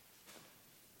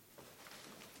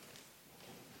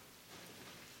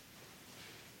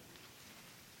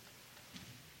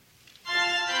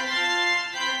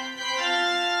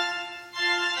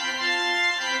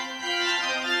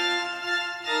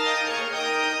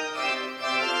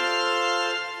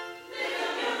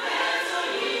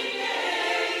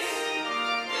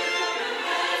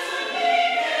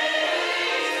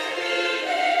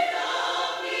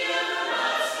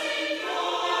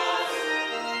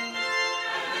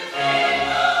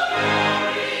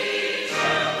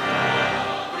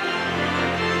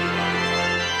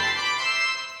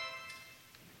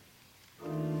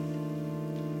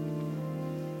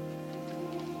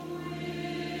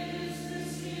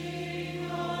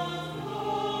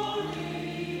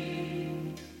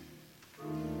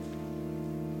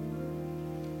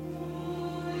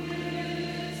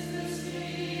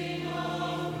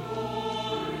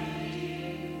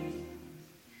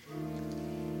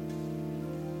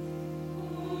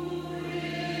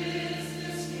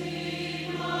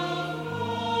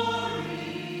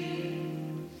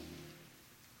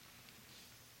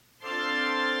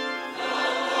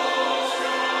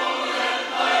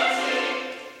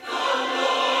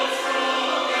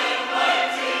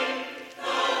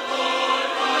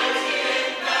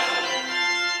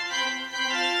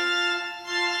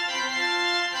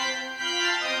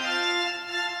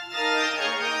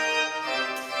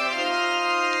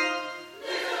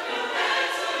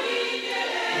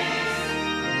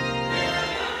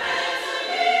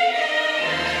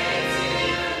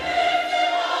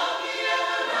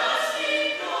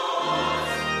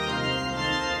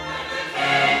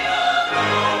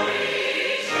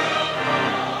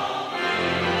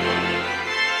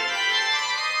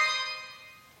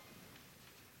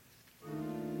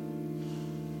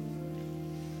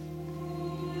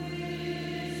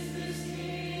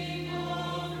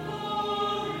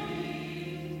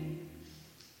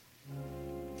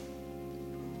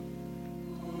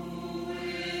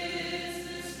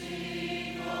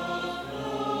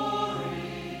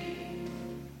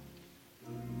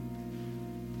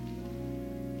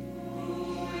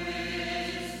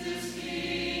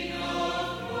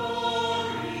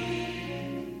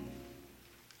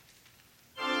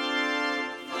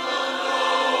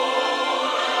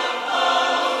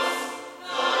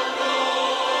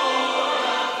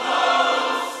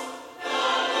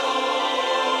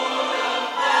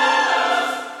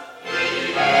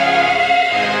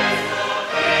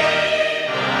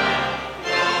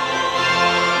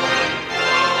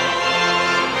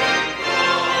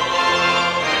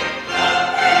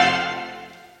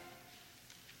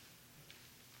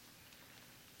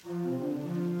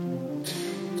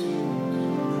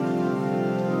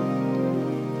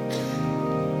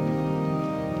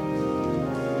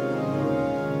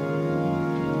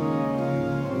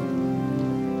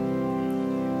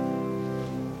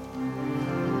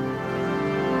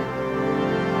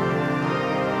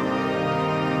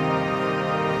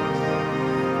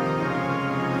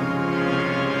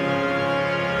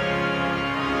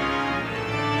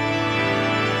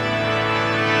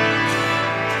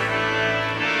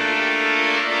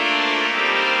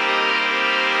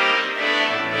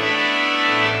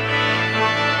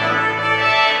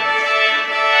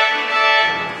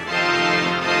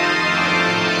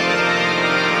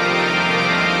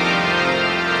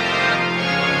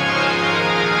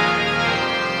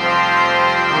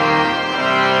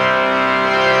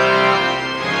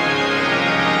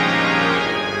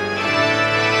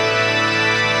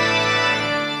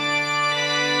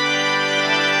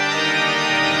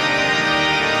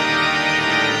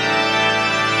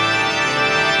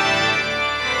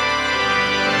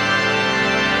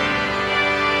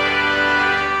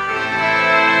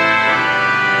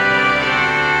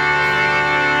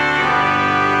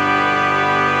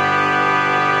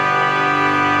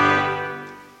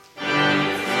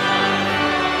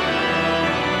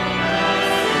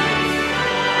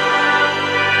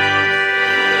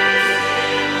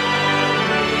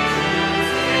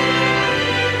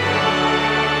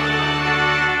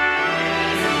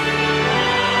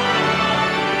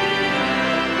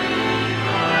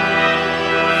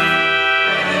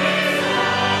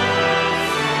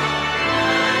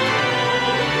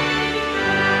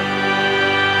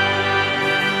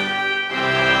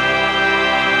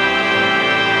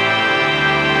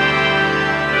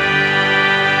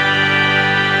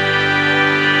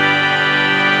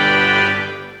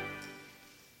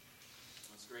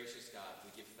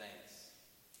 give thanks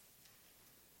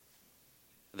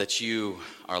that you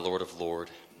are Lord of Lords,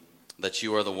 that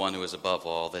you are the one who is above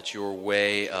all, that your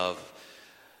way of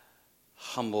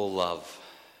humble love,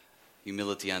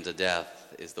 humility unto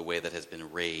death, is the way that has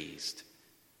been raised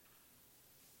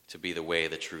to be the way,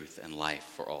 the truth, and life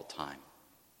for all time.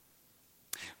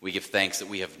 We give thanks that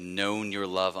we have known your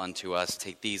love unto us.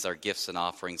 Take these, our gifts and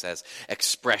offerings, as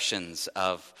expressions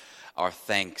of our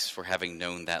thanks for having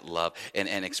known that love,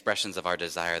 and expressions of our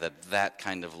desire that that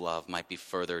kind of love might be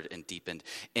furthered and deepened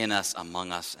in us,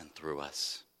 among us, and through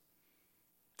us.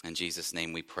 In Jesus'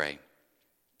 name we pray.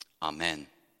 Amen.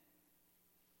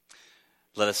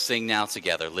 Let us sing now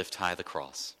together, Lift High the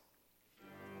Cross.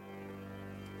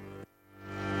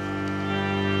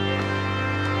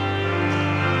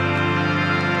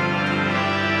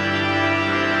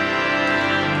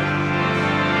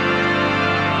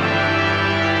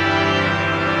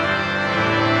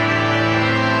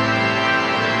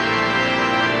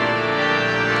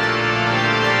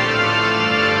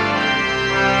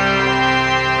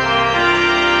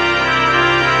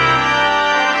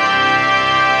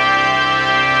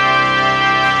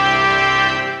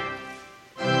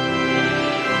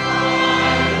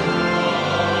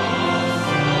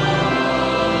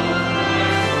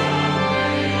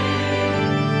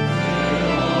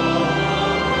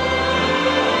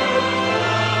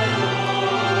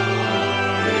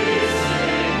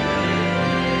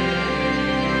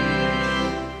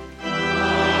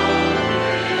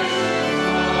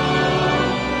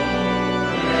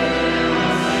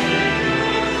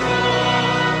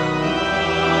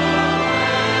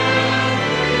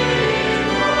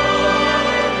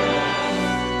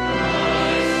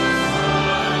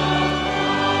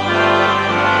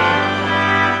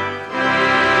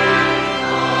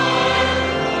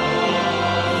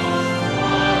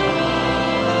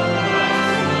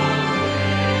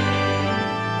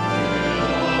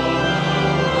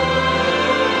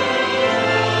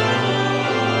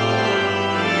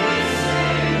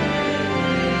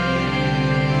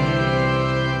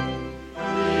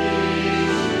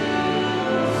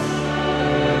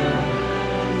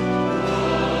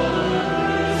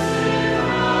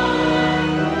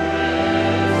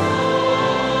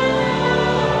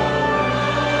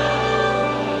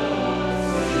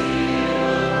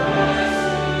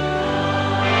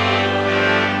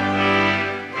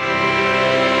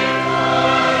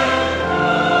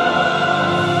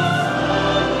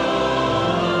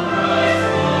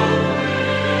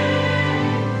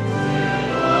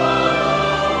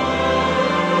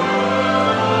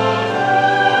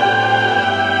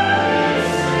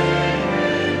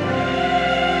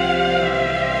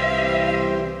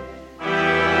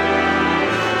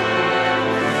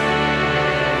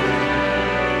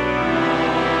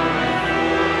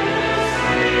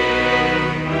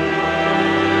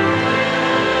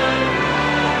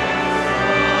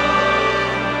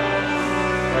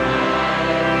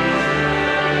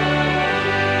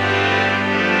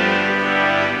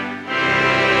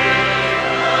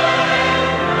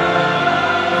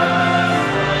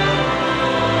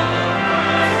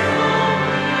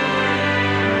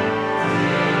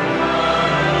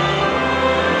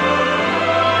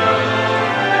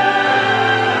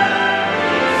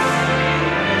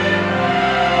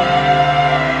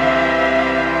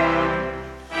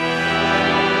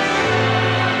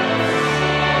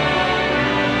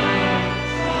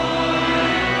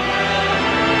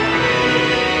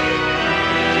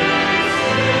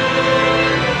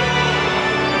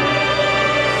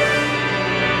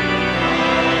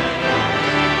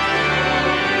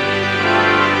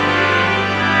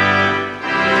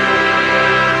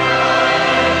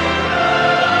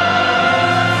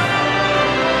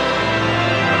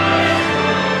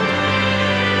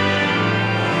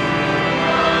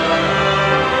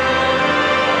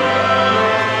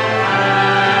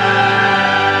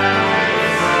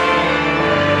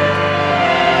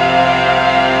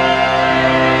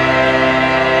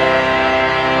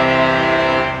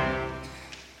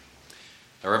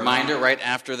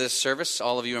 After this service,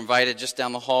 all of you invited just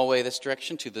down the hallway this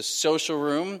direction to the social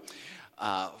room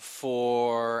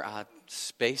for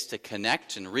space to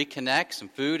connect and reconnect, some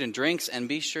food and drinks, and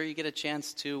be sure you get a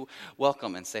chance to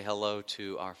welcome and say hello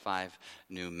to our 5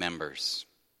 new members.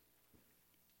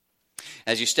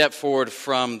 As you step forward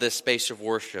from this space of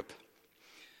worship,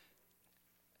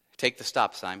 take the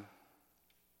stop sign.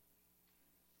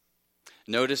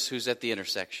 Notice who's at the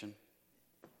intersection.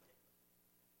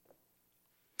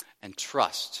 And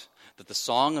trust that the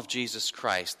song of Jesus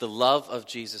Christ, the love of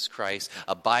Jesus Christ,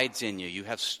 abides in you. You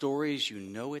have stories, you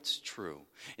know it's true.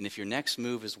 And if your next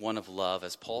move is one of love,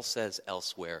 as Paul says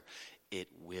elsewhere, it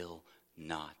will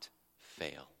not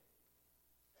fail.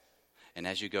 And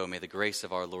as you go, may the grace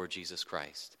of our Lord Jesus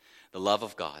Christ, the love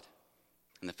of God,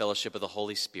 and the fellowship of the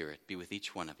Holy Spirit be with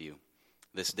each one of you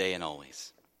this day and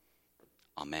always.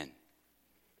 Amen.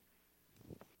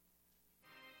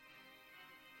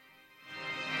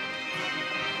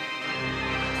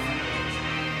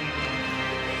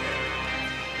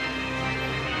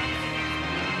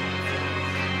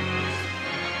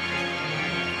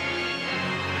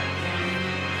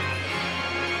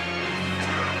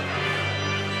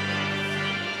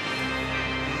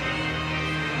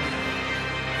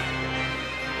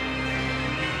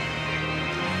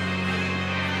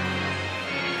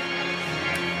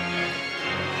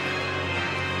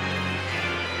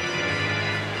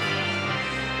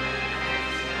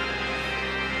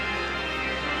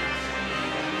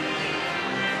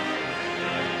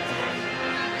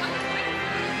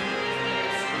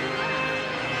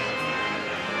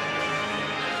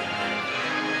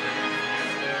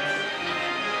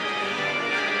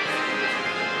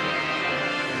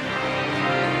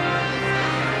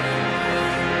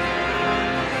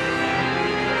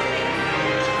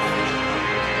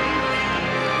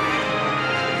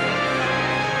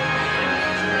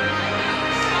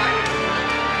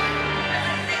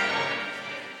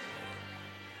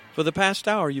 For the past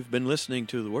hour, you've been listening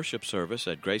to the worship service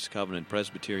at Grace Covenant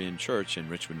Presbyterian Church in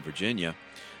Richmond, Virginia.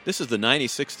 This is the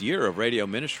 96th year of radio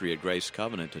ministry at Grace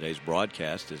Covenant. Today's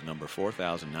broadcast is number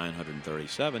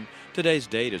 4937. Today's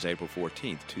date is April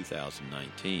 14th,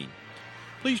 2019.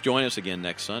 Please join us again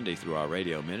next Sunday through our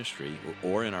radio ministry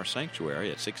or in our sanctuary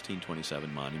at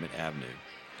 1627 Monument Avenue.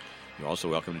 You're also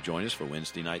welcome to join us for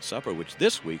Wednesday night supper, which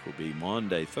this week will be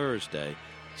Maundy Thursday,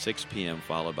 6 p.m.,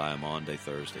 followed by a Maundy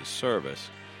Thursday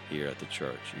service here at the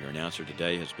church. Your announcer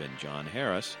today has been John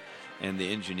Harris, and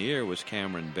the engineer was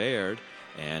Cameron Baird,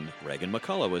 and Reagan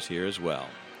McCullough was here as well.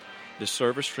 This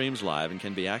service streams live and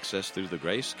can be accessed through the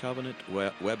Grace Covenant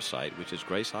website, which is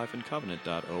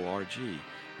gracecovenant.org.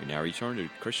 We now return to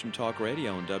Christian Talk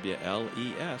Radio on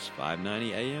WLES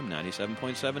 590 AM,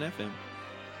 97.7 FM.